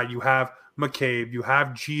about that. You have McCabe, you have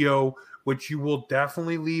Gio, which you will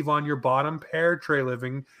definitely leave on your bottom pair, Trey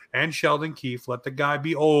Living and Sheldon Keefe. Let the guy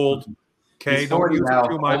be old. Okay, don't use it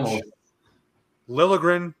too much. Almost.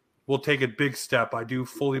 Liljegren will take a big step. I do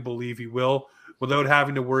fully believe he will. Without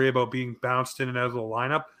having to worry about being bounced in and out of the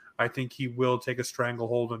lineup, I think he will take a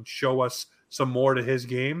stranglehold and show us some more to his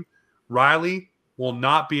game. Riley will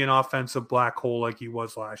not be an offensive black hole like he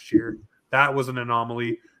was last year. That was an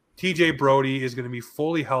anomaly. TJ Brody is going to be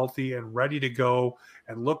fully healthy and ready to go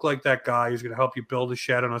and look like that guy who's going to help you build a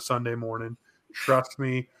shed on a Sunday morning. Trust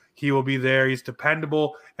me, he will be there. He's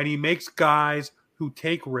dependable, and he makes guys who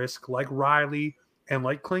take risk like Riley and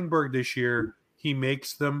like Klingberg this year, he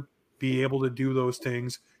makes them be able to do those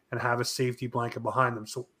things and have a safety blanket behind them.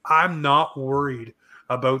 So I'm not worried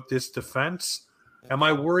about this defense. Am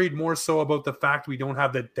I worried more so about the fact we don't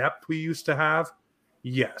have the depth we used to have?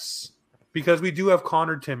 Yes. Because we do have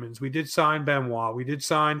Connor Timmins. We did sign Benoit. We did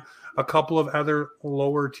sign a couple of other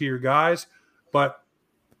lower tier guys. But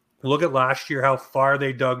look at last year, how far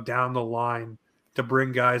they dug down the line to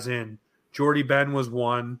bring guys in. Jordy Ben was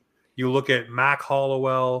one. You look at Mac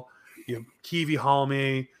Hollowell, you have Kiwi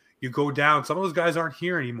Halme. You go down. Some of those guys aren't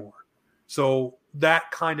here anymore. So that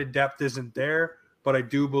kind of depth isn't there. But I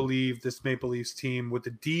do believe this Maple Leafs team with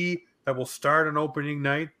the D that will start on opening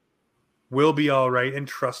night will be all right. And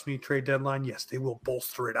trust me, trade deadline, yes, they will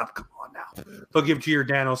bolster it up. Come on now. They'll give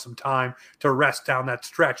Giordano some time to rest down that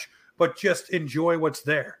stretch. But just enjoy what's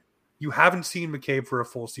there. You haven't seen McCabe for a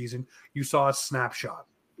full season. You saw a snapshot.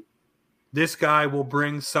 This guy will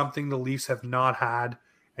bring something the Leafs have not had,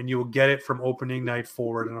 and you will get it from opening night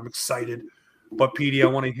forward, and I'm excited. But, Petey, I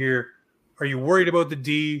want to hear, are you worried about the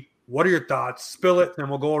D? What are your thoughts? Spill it, and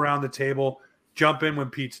we'll go around the table. Jump in when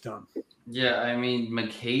Pete's done. Yeah, I mean,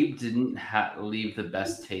 McCabe didn't leave the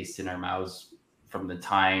best taste in our mouths from the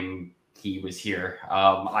time he was here.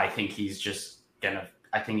 I think he's gonna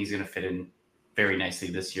fit in very nicely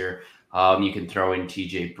this year. You can throw in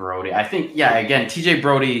TJ Brody. I think, again, TJ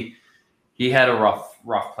Brody, he had a rough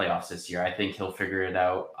playoffs this year. I think he'll figure it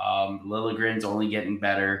out. Liljegren's only getting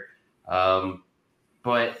better.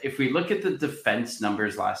 But if we look at the defense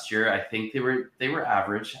numbers last year, I think they were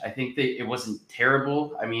average. I think it wasn't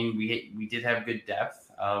terrible. I mean, we did have good depth.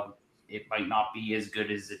 It might not be as good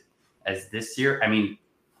as this year. I mean,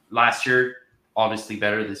 last year obviously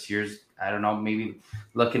better. This year's, I don't know, maybe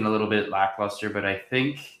looking a little bit lackluster. But I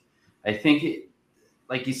think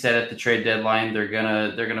like you said at the trade deadline, they're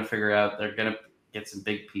gonna figure out, they're gonna get some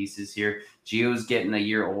big pieces here. Gio's getting a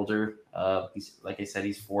year older. He's, like I said,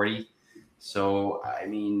 he's 40. So I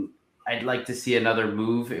mean, I'd like to see another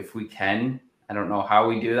move if we can. I don't know how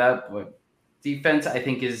we do that, but defense I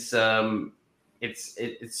think is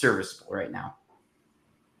it's serviceable right now.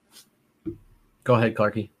 Go ahead,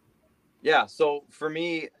 Clarky. Yeah, so for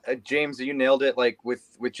me, James, you nailed it. Like with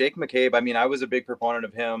Jake McCabe, I mean, I was a big proponent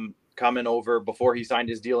of him coming over before he signed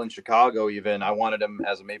his deal in Chicago. Even I wanted him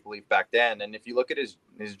as a Maple Leaf back then. And if you look at his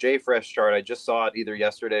JFresh chart, I just saw it either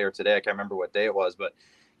yesterday or today. I can't remember what day it was, but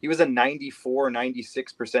he was a 94,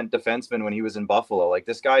 96% defenseman when he was in Buffalo. Like,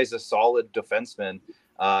 this guy is a solid defenseman.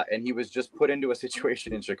 And he was just put into a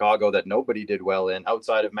situation in Chicago that nobody did well in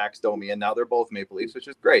outside of Max Domi. And now they're both Maple Leafs, which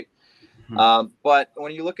is great. But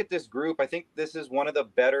when you look at this group, I think this is one of the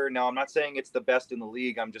better. Now, I'm not saying it's the best in the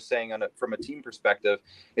league. I'm just saying from a team perspective,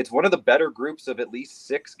 it's one of the better groups of at least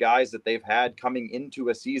 6 guys that they've had coming into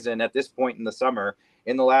a season at this point in the summer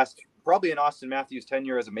in the last, probably in Austin Matthews'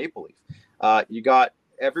 tenure as a Maple Leaf. You got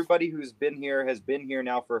everybody who's been here has been here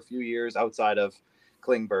now for a few years outside of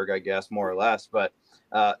Klingberg, I guess, more or less. But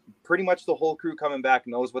pretty much the whole crew coming back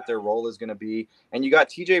knows what their role is going to be. And you got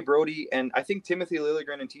TJ Brody, and I think Timothy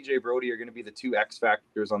Liljegren and TJ Brody are going to be the 2 X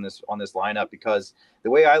factors on this lineup, because the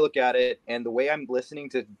way I look at it and the way I'm listening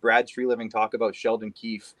to Brad Treliving talk about Sheldon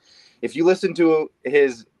Keefe, if you listen to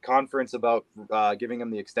his conference about giving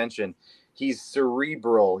him the extension, he's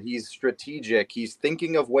cerebral, he's strategic, he's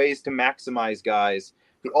thinking of ways to maximize guys.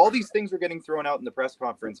 All these things are getting thrown out in the press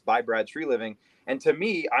conference by Brad Treliving. And to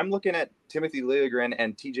me, I'm looking at Timothy Liljegren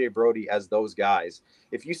and TJ Brody as those guys.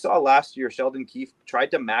 If you saw last year, Sheldon Keefe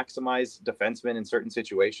tried to maximize defensemen in certain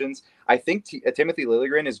situations. I think Timothy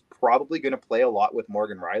Liljegren is probably going to play a lot with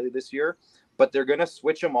Morgan Rielly this year, but they're going to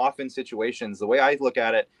switch him off in situations. The way I look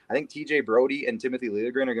at it, I think TJ Brody and Timothy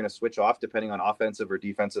Liljegren are going to switch off depending on offensive or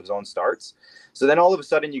defensive zone starts. So then all of a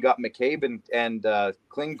sudden you got McCabe and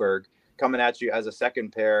Klingberg coming at you as a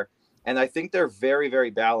second pair. And I think they're very, very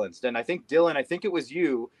balanced. And I think, Dylan, I think it was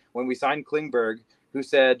you when we signed Klingberg who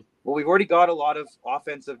said, well, we've already got a lot of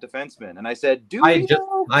offensive defensemen. And I said,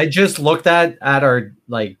 I just looked at our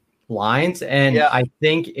like lines, and yeah. I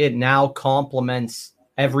think it now complements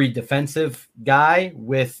every defensive guy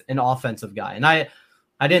with an offensive guy. And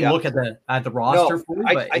I didn't look at the roster. No, for you,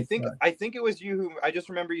 but I think it was you who, I just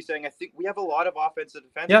remember you saying, I think we have a lot of offensive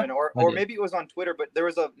defensemen, or maybe it was on Twitter, but there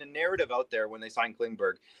was a narrative out there when they signed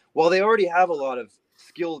Klingberg. Well, they already have a lot of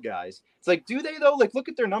skilled guys. It's like, do they though? Like, look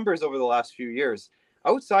at their numbers over the last few years.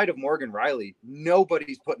 Outside of Morgan Rielly,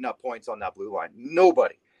 nobody's putting up points on that blue line.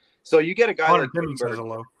 Nobody. So you get a guy like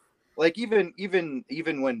Klingberg. Like even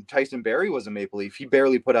when Tyson Barrie was a Maple Leaf, he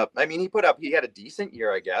barely put up. I mean, he had a decent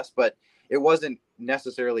year, I guess, but it wasn't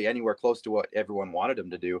necessarily anywhere close to what everyone wanted him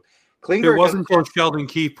to do. Klingberg, it wasn't until Sheldon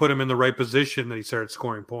Keefe put him in the right position that he started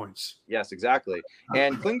scoring points. Yes, exactly.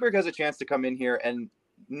 And Klingberg has a chance to come in here and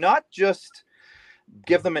not just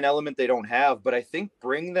give them an element they don't have, but I think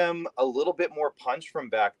bring them a little bit more punch from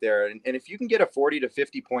back there. And if you can get a 40 to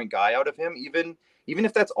 50 point guy out of him, even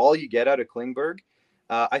if that's all you get out of Klingberg,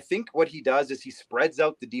 I think what he does is he spreads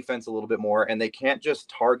out the defense a little bit more, and they can't just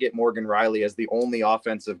target Morgan Rielly as the only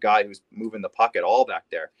offensive guy who's moving the puck at all back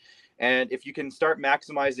there. And if you can start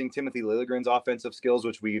maximizing Timothy Liljegren's offensive skills,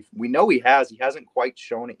 which we know he hasn't quite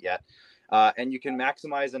shown it yet. And you can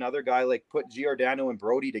maximize another guy, like put Giordano and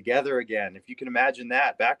Brody together again. If you can imagine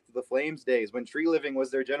that, back to the Flames days when Treliving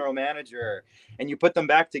was their general manager, and you put them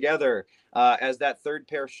back together as that third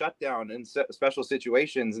pair shutdown in special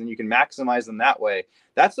situations, and you can maximize them that way.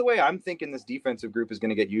 That's the way I'm thinking this defensive group is going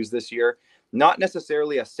to get used this year. Not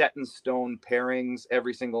necessarily a set in stone pairings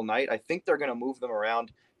every single night. I think they're going to move them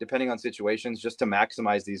around depending on situations just to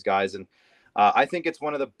maximize these guys. And I think it's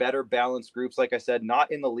one of the better balanced groups, like I said,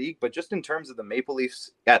 not in the league, but just in terms of the Maple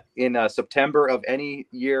Leafs in September of any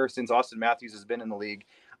year since Austin Matthews has been in the league.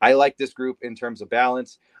 I like this group in terms of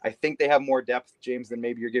balance. I think they have more depth, James, than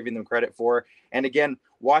maybe you're giving them credit for. And again,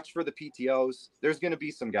 watch for the PTOs. There's going to be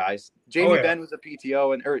some guys. Ben was a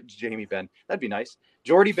PTO, that'd be nice.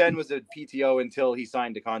 Jordy Ben was a PTO until he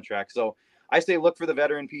signed a contract. So I say look for the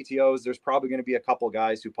veteran PTOs. There's probably going to be a couple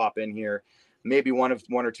guys who pop in here. Maybe one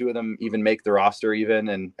or two of them even make the roster even,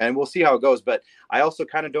 and we'll see how it goes. But I also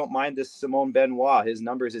kind of don't mind this Simone Benoit, his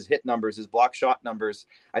numbers, his hit numbers, his block shot numbers.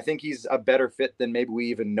 I think he's a better fit than maybe we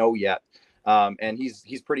even know yet. And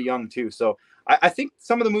he's pretty young too. So I think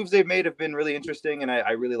some of the moves they've made have been really interesting, and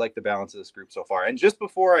I really like the balance of this group so far. And just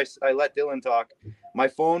before I let Dylan talk, my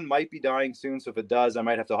phone might be dying soon. So if it does, I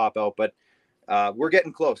might have to hop out, but we're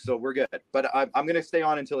getting close. So we're good, but I'm going to stay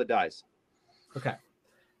on until it dies. Okay.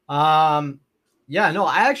 Yeah, no,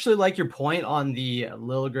 I actually like your point on the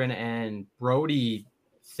Liljegren and Brody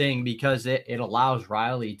thing because it allows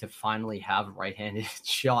Riley to finally have a right-handed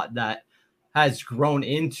shot that has grown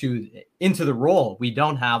into the role. We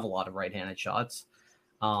don't have a lot of right-handed shots,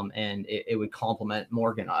 and it would complement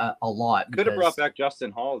Morgan a lot. Could have brought back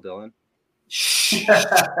Justin Hall, Dylan.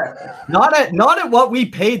 not at what we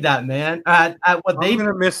paid that man. At what I'm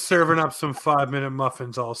gonna miss serving up some 5-minute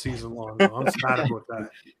muffins all season long. Though. I'm sad about that.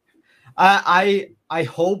 I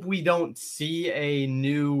hope we don't see a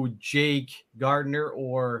new Jake Gardner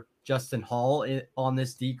or Justin Hall on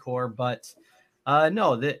this decor, but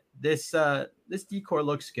no, this decor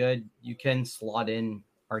looks good. You can slot in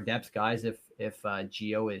our depth guys if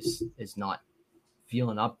Gio is not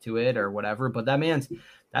feeling up to it or whatever. But that man's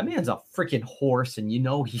a freaking horse, and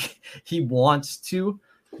he wants to,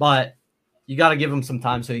 but you got to give him some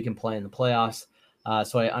time so he can play in the playoffs.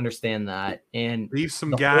 So I understand that, and leave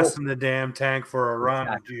some gas in the damn tank for a run,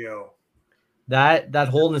 Gio. That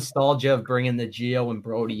whole nostalgia of bringing the Gio and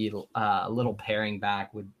Brody little pairing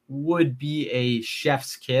back would be a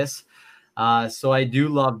chef's kiss. So I do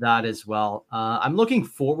love that as well. I'm looking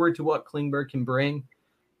forward to what Klingberg can bring.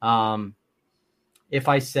 If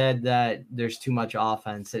I said that there's too much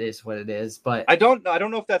offense, it is what it is. But I don't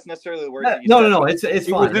know if that's necessarily the word. No. It's fine. It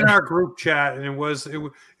was in our group chat, and it was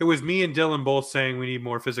me and Dylan both saying we need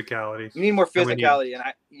more physicality. You need more physicality,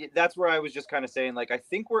 and that's where I was just kind of saying, like, I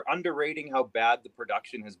think we're underrating how bad the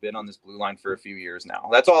production has been on this blue line for a few years now.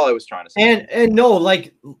 That's all I was trying to say. And no,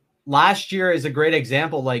 like last year is a great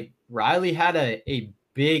example. Like Riley had a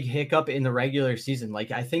big hiccup in the regular season.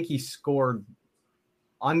 Like I think he scored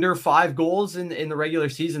under 5 goals in the regular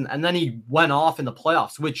season, and then he went off in the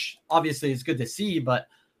playoffs, which obviously is good to see, but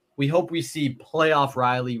we hope we see playoff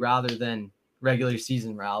Riley rather than regular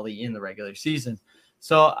season Riley in the regular season.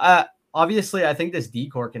 So obviously I think this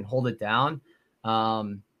decor can hold it down.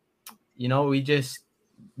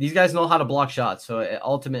 These guys know how to block shots. So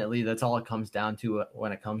ultimately that's all it comes down to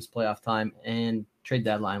when it comes playoff time, and trade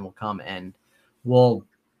deadline will come, and we'll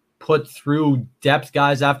put through depth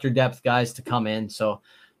guys after depth guys to come in. So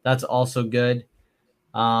that's also good.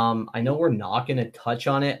 I know we're not going to touch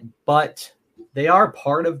on it, but they are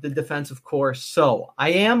part of the defensive core. So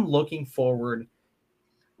I am looking forward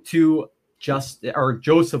to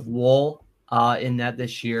Joseph Woll in net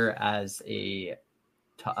this year as a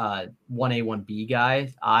 1A, 1B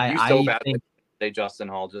guy. I think say Justin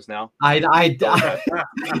Hall just now.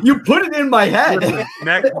 You put it in my head.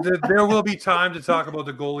 There will be time to talk about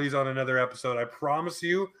the goalies on another episode. I promise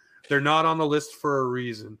you, they're not on the list for a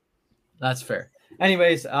reason. That's fair.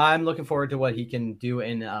 Anyways, I'm looking forward to what he can do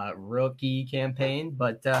in a rookie campaign.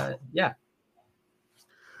 But yeah.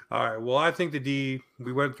 All right. Well, I think we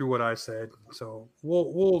went through what I said, so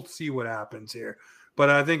we'll see what happens here. But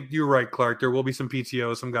I think you're right, Clark. There will be some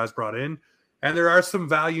PTO, some guys brought in. And there are some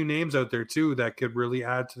value names out there, too, that could really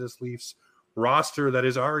add to this Leafs roster that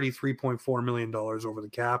is already $3.4 million over the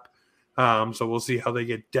cap. So we'll see how they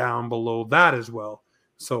get down below that as well.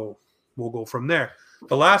 So we'll go from there.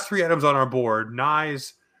 The last 3 items on our board,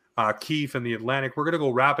 Nyes, Keefe, and the Atlantic. We're going to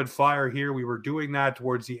go rapid fire here. We were doing that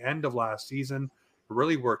towards the end of last season. It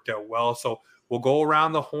really worked out well. So we'll go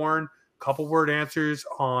around the horn, couple word answers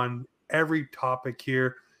on every topic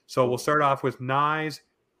here. So we'll start off with Nyes.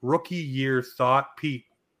 Rookie year thought. Pete,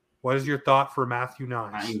 what is your thought for Matthew Nyes?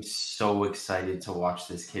 I'm so excited to watch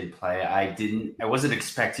this kid play. I wasn't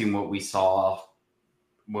expecting what we saw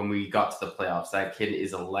when we got to the playoffs. That kid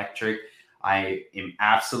is electric. I am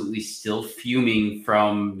absolutely still fuming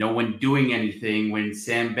from no one doing anything when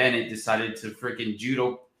Sam Bennett decided to freaking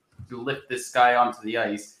judo lift this guy onto the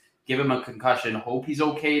ice, give him a concussion. Hope he's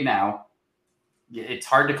okay now. It's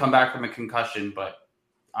hard to come back from a concussion, but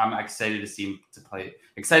I'm excited to see him to play.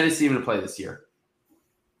 Excited to see him to play this year.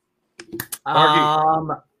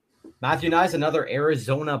 Matthew Nyes, another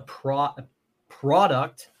Arizona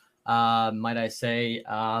product, might I say.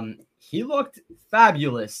 He looked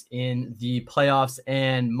fabulous in the playoffs,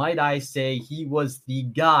 and might I say he was the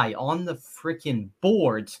guy on the freaking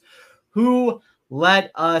boards who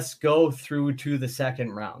let us go through to the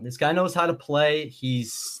second round. This guy knows how to play.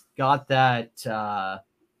 He's got that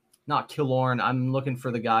not Killorn. I'm looking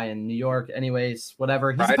for the guy in New York. Anyways,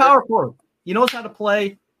 whatever. He's a power forward. He knows how to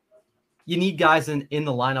play. You need guys in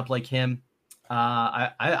the lineup like him.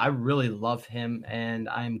 I really love him, and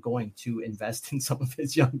I'm going to invest in some of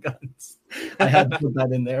his young guns. I had to put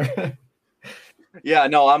that in there. Yeah,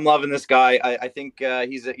 no, I'm loving this guy. I think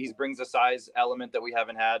he brings a size element that we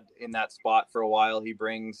haven't had in that spot for a while. He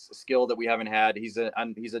brings skill that we haven't had. He's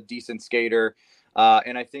a decent skater.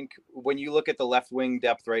 And I think when you look at the left wing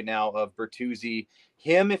depth right now of Bertuzzi,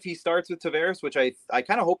 if he starts with Tavares, which I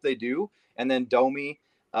kind of hope they do, and then Domi,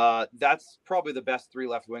 that's probably the best 3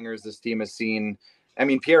 left wingers this team has seen. I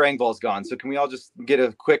mean, Pierre Engvall's gone, so can we all just get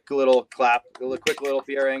a quick little clap, a quick little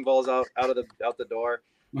Pierre Engvall's out the door.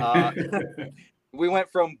 We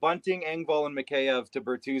went from Bunting, Engvall, and Mikheyev to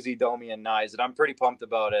Bertuzzi, Domi, and Nyes, and I'm pretty pumped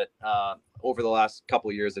about it. Over the last couple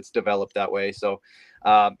of years, it's developed that way. So,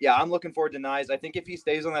 yeah, I'm looking forward to Nyes. I think if he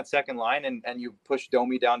stays on that second line and you push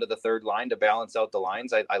Domi down to the third line to balance out the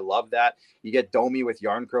lines, I love that. You get Domi with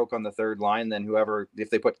Yarncroke on the third line, then if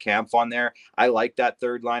they put Kampf on there, I like that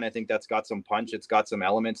third line. I think that's got some punch. It's got some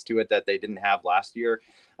elements to it that they didn't have last year.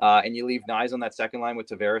 And you leave Nyes on that second line with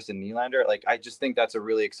Tavares and Nylander. Like, I just think that's a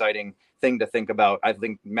really exciting thing to think about. I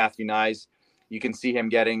think Matthew Nyes, you can see him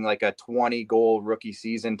getting like a 20-goal rookie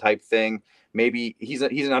season type thing. Maybe he's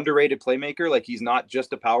an underrated playmaker. Like, he's not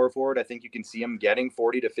just a power forward. I think you can see him getting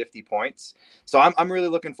 40 to 50 points. So I'm really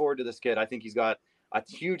looking forward to this kid. I think he's got a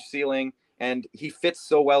huge ceiling, and he fits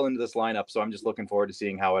so well into this lineup. So I'm just looking forward to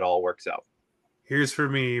seeing how it all works out. Here's for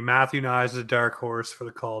me, Matthew Nyes is a dark horse for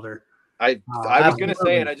the Calder. I was going to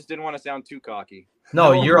say it. I just didn't want to sound too cocky.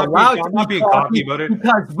 No, you're allowed to be cocky about it.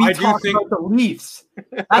 Because we talk about the Leafs.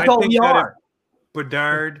 That's all we are.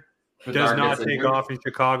 Bedard does not take off in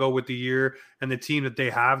Chicago with the year and the team that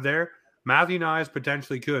they have there. Matthew Nyes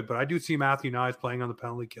potentially could, but I do see Matthew Nyes playing on the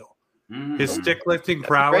penalty kill. His stick lifting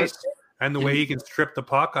prowess and the way he can strip the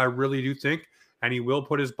puck, I really do think, and he will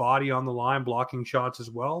put his body on the line blocking shots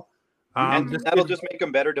as well. And that'll just make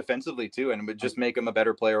him better defensively too, and it would just make him a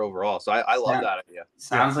better player overall. So I love that idea.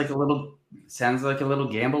 Sounds like a little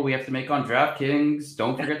gamble we have to make on DraftKings.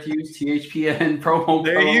 Don't forget to use THPN promo code.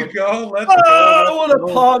 There you go. Let's go. What a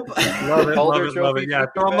pump! Love it. Yeah,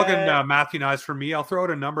 so I'm looking Matthew Nyes for me. I'll throw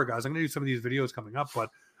out a number, guys. I'm going to do some of these videos coming up, but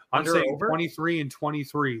I'm saying 23 and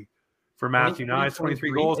 23 for Matthew Nyes.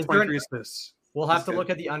 23 goals, 23 assists. We'll have to look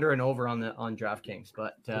at the under and over on DraftKings,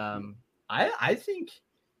 but I think.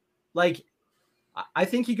 Like, I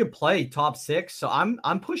think he could play top 6. So I'm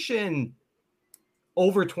pushing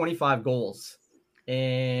over 25 goals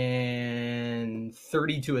and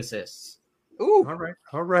 32 assists. Ooh.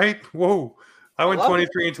 All right. Whoa. I went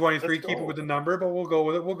 23 and 23. Keep it with the number, but we'll go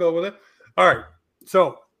with it. All right.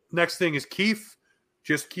 So next thing is Keefe.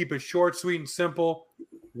 Just keep it short, sweet, and simple.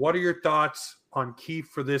 What are your thoughts on Keefe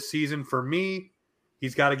for this season? For me,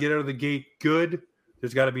 he's got to get out of the gate good.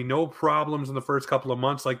 There's got to be no problems in the first couple of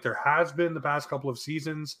months like there has been the past couple of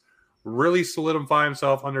seasons. Really solidify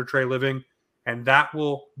himself under Trey Living, and that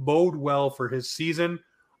will bode well for his season.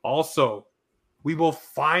 Also, we will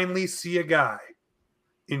finally see a guy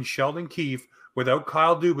in Sheldon Keefe without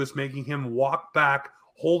Kyle Dubas making him walk back,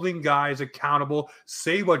 holding guys accountable.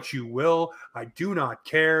 Say what you will. I do not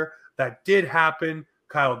care. That did happen.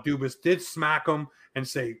 Kyle Dubas did smack him and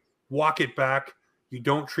say, walk it back. You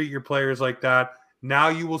don't treat your players like that. Now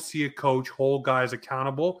you will see a coach hold guys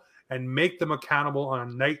accountable and make them accountable on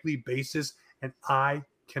a nightly basis, and I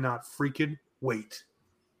cannot freaking wait.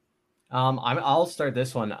 I'll start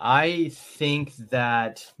this one. I think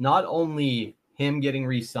that not only him getting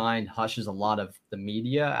re-signed hushes a lot of the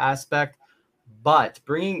media aspect, but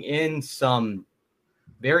bringing in some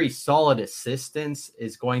very solid assistance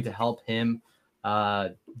is going to help him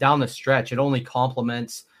down the stretch. It only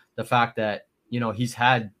complements the fact that, he's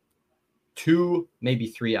had 2, maybe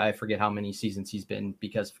 3, I forget how many seasons he's been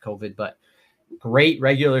because of COVID, but great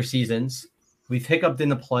regular seasons. We've hiccuped in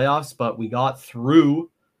the playoffs, but we got through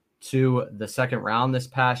to the second round this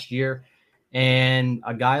past year. And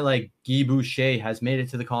a guy like Guy Boucher has made it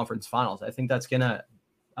to the conference finals. I think that's going to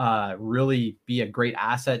really be a great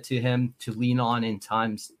asset to him to lean on in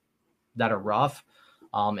times that are rough,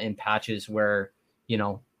 in patches where,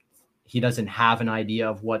 he doesn't have an idea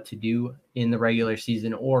of what to do in the regular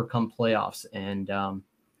season or come playoffs. And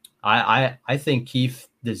I think Keefe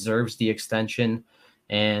deserves the extension,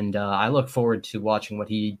 and I look forward to watching what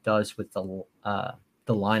he does with the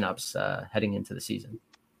lineups heading into the season.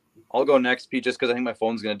 I'll go next, Pete, just because I think my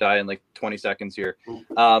phone's going to die in like 20 seconds here.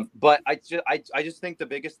 But I just think the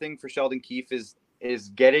biggest thing for Sheldon Keefe is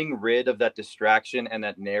getting rid of that distraction and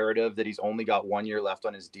that narrative that he's only got 1 year left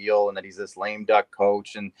on his deal and that he's this lame duck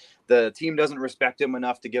coach and the team doesn't respect him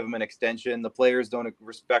enough to give him an extension. The players don't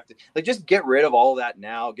respect it. Like, just get rid of all that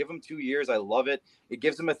now. Give him 2 years. I love it. It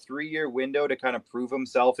gives him a 3-year window to kind of prove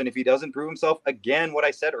himself. And if he doesn't prove himself, again, what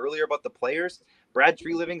I said earlier about the players, Brad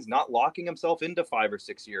Treliving's not locking himself into 5 or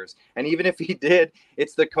 6 years. And even if he did,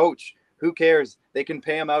 it's the coach Who cares? They can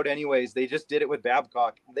pay him out anyways. They just did it with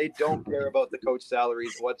Babcock. They don't care about the coach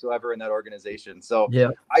salaries whatsoever in that organization. So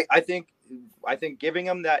Yeah. I think giving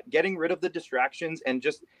him that, getting rid of the distractions and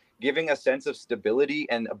just giving a sense of stability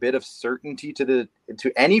and a bit of certainty to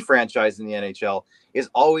any franchise in the NHL is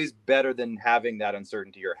always better than having that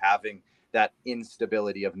uncertainty or having that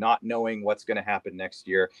instability of not knowing what's going to happen next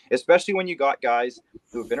year, especially when you got guys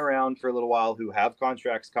who have been around for a little while, who have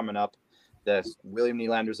contracts coming up, the William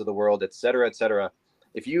Nylanders of the world, et cetera, et cetera.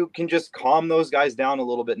 If you can just calm those guys down a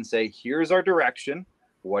little bit and say, here's our direction.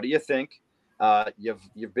 What do you think?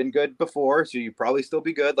 You've been good before, so you probably still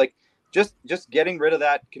be good. Like just getting rid of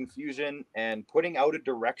that confusion and putting out a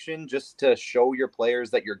direction just to show your players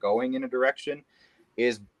that you're going in a direction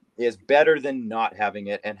is better than not having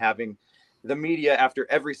it and having the media after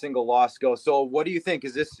every single loss go, so what do you think?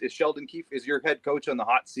 Is Sheldon Keefe is your head coach on the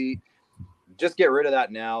hot seat? Just get rid of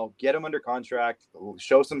that now. Get him under contract.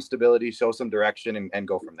 Show some stability. Show some direction, and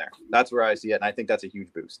go from there. That's where I see it, and I think that's a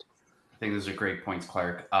huge boost. I think those are great points,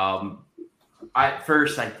 Clark. I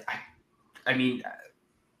mean,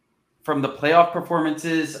 from the playoff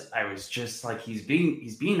performances, I was just like, he's being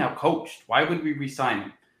outcoached. Why would we resign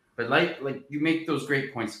him? But like you make those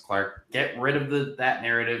great points, Clark. Get rid of that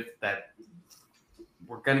narrative that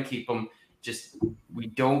we're gonna keep him. Just we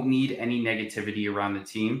don't need any negativity around the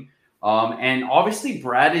team. And obviously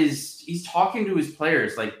Brad he's talking to his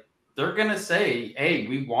players. Like they're going to say, hey,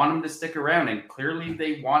 we want him to stick around. And clearly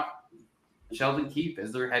they want Sheldon Keefe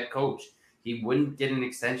as their head coach. He wouldn't get an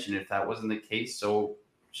extension if that wasn't the case. So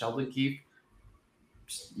Sheldon Keefe,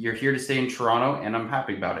 you're here to stay in Toronto and I'm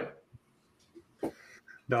happy about it.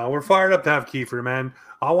 No, we're fired up to have Kiefer, man.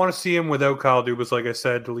 I want to see him without Kyle Dubas, like I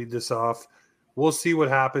said, to lead this off. We'll see what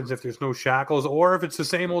happens if there's no shackles or if it's the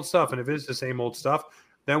same old stuff. And if it's the same old stuff,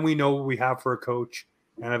 then we know what we have for a coach.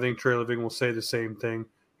 And I think Trey Living will say the same thing.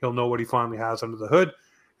 He'll know what he finally has under the hood.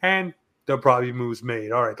 And there'll probably be moves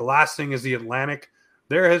made. All right, the last thing is the Atlantic.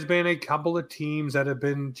 There has been a couple of teams that have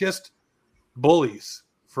been just bullies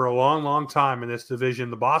for a long, long time in this division.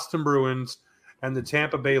 The Boston Bruins and the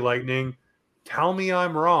Tampa Bay Lightning. Tell me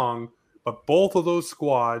I'm wrong, but both of those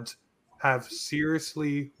squads have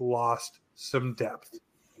seriously lost some depth.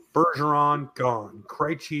 Bergeron, gone.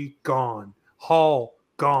 Krejci, gone. Hall,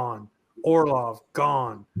 gone. Orlov,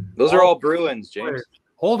 gone. Those are all Bruins, James.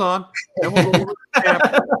 Hold on. Then we'll go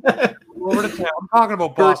over to Tampa. I'm talking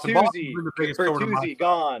about Boston. Bertuzzi,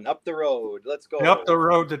 gone. Up the road. Let's go. Up the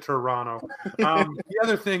road to Toronto. The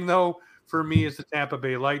other thing, though, for me is the Tampa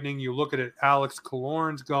Bay Lightning. You look at it, Alex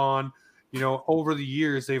Killorn's gone. You know, over the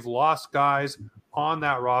years, they've lost guys on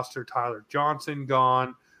that roster. Tyler Johnson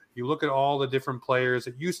gone. You look at all the different players.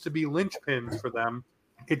 It used to be linchpins for them.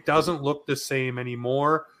 It doesn't look the same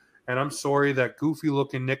anymore. And I'm sorry, that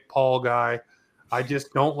goofy-looking Nick Paul guy, I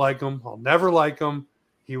just don't like him. I'll never like him.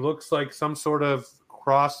 He looks like some sort of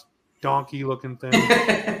cross donkey-looking thing.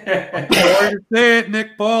 I'm sorry to say it,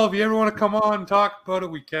 Nick Paul. If you ever want to come on and talk about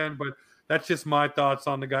it, we can. But that's just my thoughts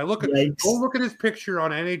on the guy. Go look at his picture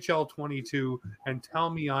on NHL 22 and tell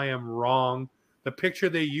me I am wrong. The picture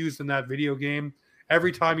they used in that video game,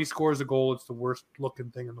 every time he scores a goal, it's the worst looking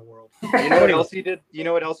thing in the world. You know what else he did? You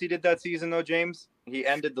know what else he did that season, though, James? He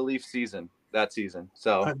ended the Leafs season that season.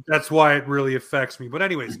 So that's why it really affects me. But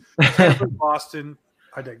anyways, Boston,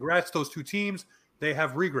 I digress. Those two teams, they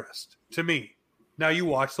have regressed to me. Now you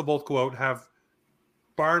watch, they'll both go out and have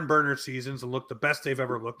barn burner seasons and look the best they've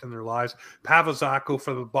ever looked in their lives. Pavel Zacha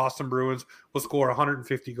for the Boston Bruins will score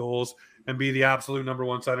 150 goals and be the absolute number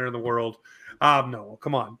one center in the world. No,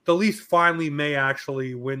 come on. The Leafs finally may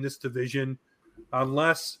actually win this division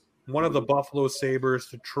unless one of the Buffalo Sabres,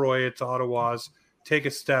 Detroit, Ottawas take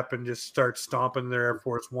a step and just start stomping their Air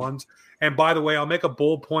Force Ones. And by the way, I'll make a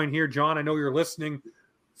bold point here, John. I know you're listening.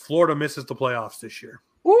 Florida misses the playoffs this year.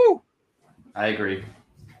 Woo! I agree.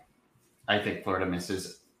 I think Florida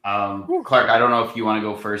misses. Clark, I don't know if you want to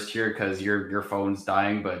go first here because your phone's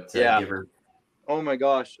dying, but yeah. Give her. Oh my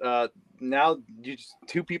gosh! Now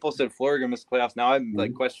two people said Florida miss the playoffs. Now I'm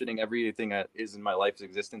like questioning everything that is in my life's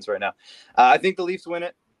existence right now. I think the Leafs win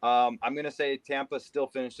it. I'm gonna say Tampa still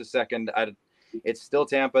finished second. It's still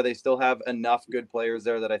Tampa. They still have enough good players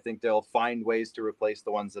there that I think they'll find ways to replace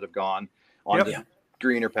the ones that have gone on the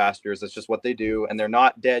greener pastures. That's just what they do, and they're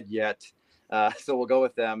not dead yet. So we'll go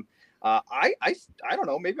with them. I don't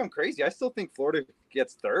know. Maybe I'm crazy. I still think Florida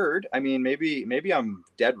gets third. I mean, maybe I'm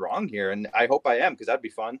dead wrong here, and I hope I am because that'd be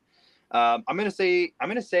fun. I'm gonna say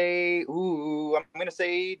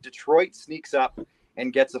Detroit sneaks up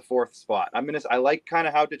and gets a fourth spot. I like kind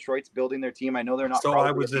of how Detroit's building their team. I know they're not. So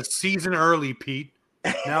I was a season early, Pete.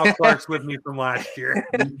 Now Clark's with me from last year.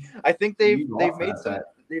 I think they've made some.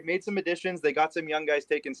 they've made some additions. They got some young guys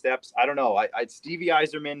taking steps. I don't know. Stevie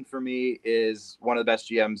Yzerman for me is one of the best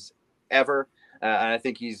GMs ever, and I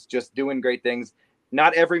think he's just doing great things.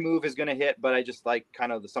 Not every move is going to hit, but I just like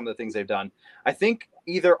kind of some of the things they've done. I think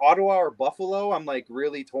either Ottawa or Buffalo. I'm like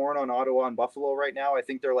really torn on Ottawa and Buffalo right now. I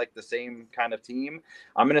think they're like the same kind of team.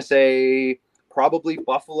 I'm going to say probably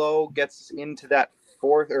Buffalo gets into that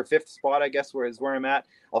 4th or 5th spot, I guess, where I'm at.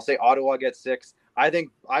 I'll say Ottawa gets 6th. I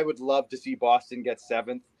think I would love to see Boston get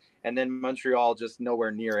 7th, and then Montreal just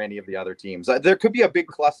nowhere near any of the other teams. There could be a big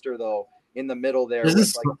cluster, though, in the middle there.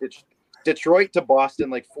 With like Detroit to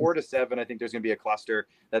Boston, like 4 to 7. I think there's going to be a cluster.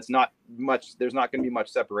 That's not much. There's not going to be much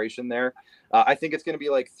separation there. I think it's going to be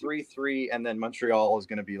like 3-3, and then Montreal is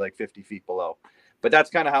going to be like 50 feet below. But that's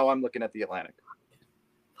kind of how I'm looking at the Atlantic.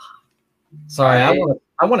 Sorry,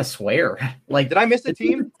 I want to swear. Like, did I miss a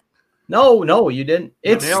team? No, you didn't.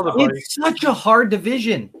 It's such a hard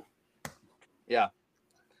division. Yeah,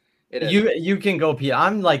 it is. You can go, Pete.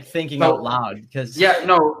 I'm like thinking out loud because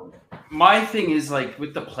my thing is like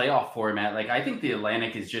with the playoff format, like I think the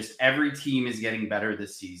Atlantic is just every team is getting better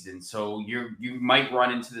this season. So you might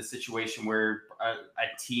run into the situation where a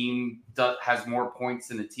team has more points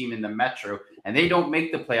than a team in the Metro, and they don't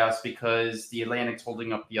make the playoffs because the Atlantic's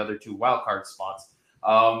holding up the other 2 wildcard spots.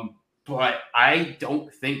 But I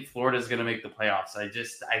don't think Florida's going to make the playoffs. I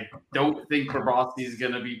don't think Bobrovsky is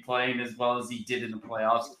going to be playing as well as he did in the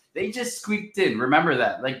playoffs. They just squeaked in. Remember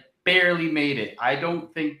that. Like, barely made it. I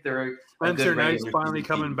don't think they're Spencer Knight's finally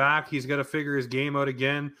coming back. He's got to figure his game out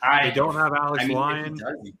again. They don't have Alex Lyon.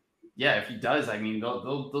 If he does, I mean,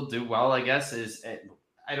 they'll do well, I guess.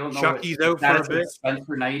 I don't know. Chucky's out for a bit.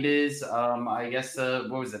 Spencer Knight is. I guess, what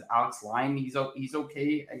was it? Alex Lyon, he's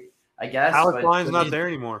okay, I guess. Alex Lyon's not there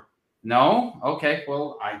anymore. No? Okay.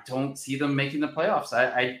 Well, I don't see them making the playoffs.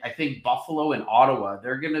 I think Buffalo and Ottawa, I think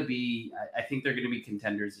they're going to be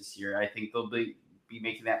contenders this year. I think they'll be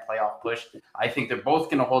making that playoff push. I think they're both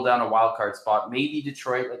going to hold down a wild card spot. Maybe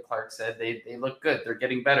Detroit, like Clark said, they look good. They're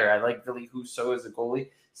getting better. I like Ville Husso as a goalie.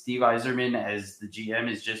 Steve Yzerman as the GM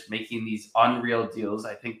is just making these unreal deals.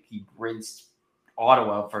 I think he rinsed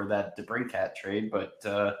Ottawa for that DeBrincat trade, but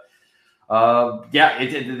the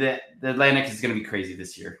Atlantic is going to be crazy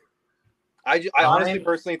this year. I honestly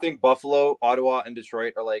personally think Buffalo, Ottawa, and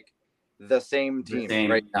Detroit are like the same team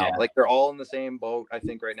right now. Yeah. Like they're all in the same boat, I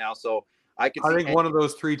think, right now. So I think one of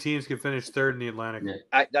those 3 teams could finish 3rd in the Atlantic.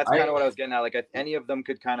 Yeah. That's kind of what I was getting at. Like any of them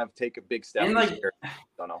could kind of take a big step. And like, I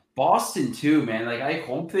don't know. Boston too, man. Like I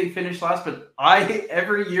hope they finish last, but I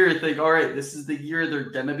every year think, all right, this is the year they're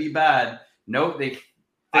gonna be bad. Nope,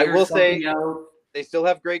 I will say they still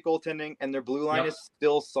have great goaltending, and their blue line is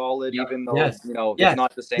still solid, even though it's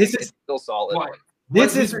not the same. It's still solid.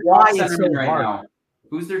 This is why it's so right hard. Now.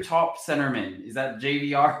 Who's their top centerman? Is that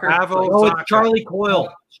JVR? It's Charlie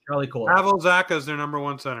Coyle. Pavel Zacha is their number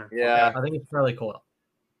 1 center. Yeah, I think it's Charlie Coyle.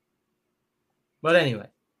 But anyway,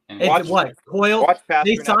 Coyle?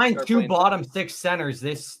 They signed 2 bottom 6 centers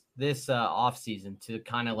this offseason to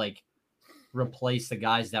kind of like replace the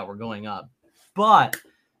guys that were going up. But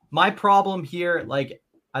my problem here, like,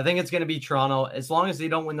 I think it's going to be Toronto. As long as they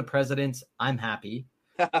don't win the Presidents, I'm happy.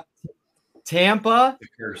 Tampa, the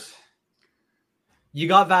curse. You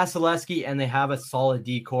got Vasilevsky, and they have a solid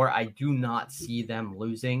decor. I do not see them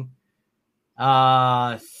losing.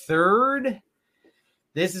 3rd,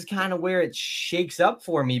 this is kind of where it shakes up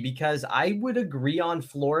for me because I would agree on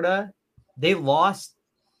Florida. They lost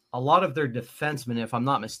a lot of their defensemen, if I'm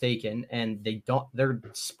not mistaken, and they're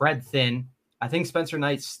spread thin. I think Spencer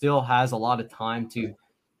Knight still has a lot of time to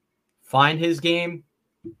find his game.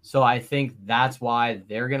 So I think that's why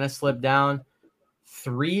they're going to slip down.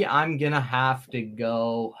 3, I'm going to have to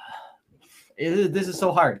go. This is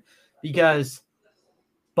so hard because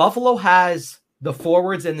Buffalo has the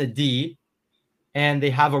forwards and the D, and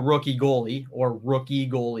they have a rookie goalie or rookie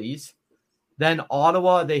goalies. Then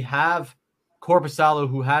Ottawa, they have Korpisalo,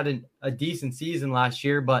 who had a decent season last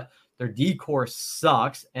year, but their D-core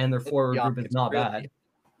sucks, and their forward group is not bad.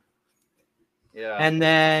 Yeah. And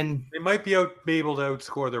then they might be able to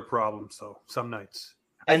outscore their problems, though, some nights.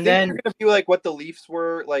 And then they're going to be like what the Leafs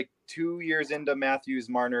were like 2 years into Matthews,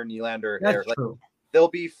 Marner, Nylander. That's true. They'll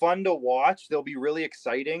be fun to watch. They'll be really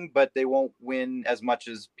exciting, but they won't win as much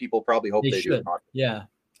as people probably hope they do. Yeah.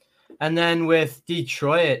 And then with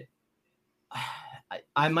Detroit,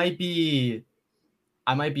 I might be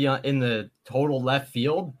in the total left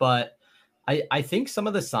field, but I think some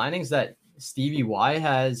of the signings that Stevie Y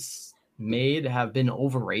has made have been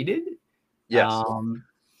overrated. Yes.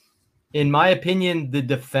 In my opinion, the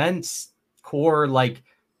defense core, like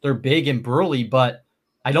they're big and burly, but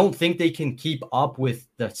I don't think they can keep up with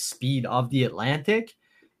the speed of the Atlantic.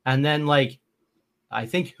 And then like I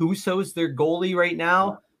think Huso's their goalie right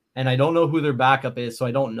now, and I don't know who their backup is, so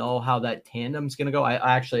I don't know how that tandem's gonna go.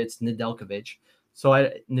 I actually it's Nedeljkovic. So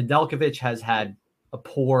Nedeljkovic has had a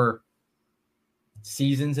poor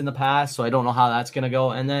seasons in the past, so I don't know how that's gonna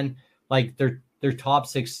go. And then like their top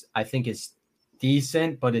six, I think is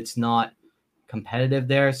decent, but it's not competitive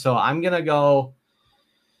there. So I'm gonna go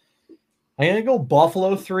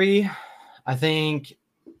Buffalo 3. I think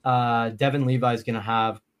Devin Levi is gonna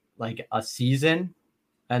have like a season,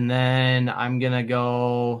 and then I'm gonna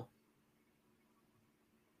go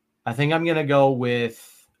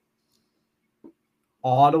with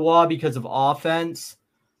Ottawa because of offense.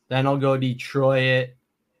 Then I'll go Detroit.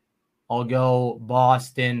 I'll go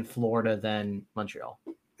Boston, Florida, then Montreal.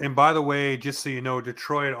 And by the way, just so you know,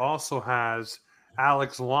 Detroit also has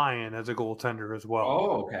Alex Lyon as a goaltender as well.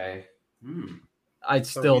 Oh, okay. I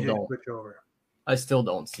still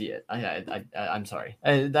don't see it. I'm sorry.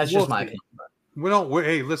 That's just my opinion.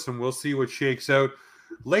 Hey, listen, we'll see what shakes out.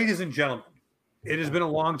 Ladies and gentlemen, it has been a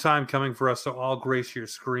long time coming for us to all grace your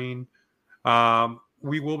screen.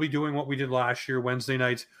 We will be doing what we did last year. Wednesday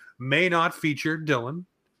nights may not feature Dylan,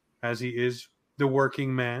 as he is the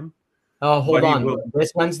working man. Hold on.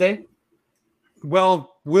 This Wednesday?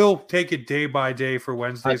 Well, we'll take it day by day for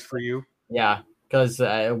Wednesdays for you. Yeah, because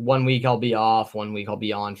 1 week I'll be off, 1 week I'll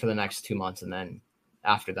be on for the next 2 months, and then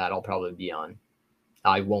after that I'll probably be on.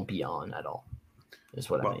 I won't be on at all. Is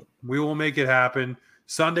what I mean. We will make it happen.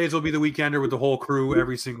 Sundays will be the weekender with the whole crew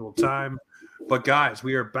every single time. But guys,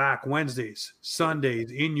 we are back Wednesdays,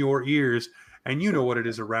 Sundays in your ears, and you know what it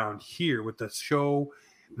is around here with the show.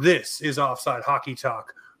 This is Offside Hockey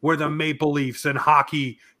Talk, where the Maple Leafs and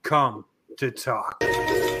hockey come to talk.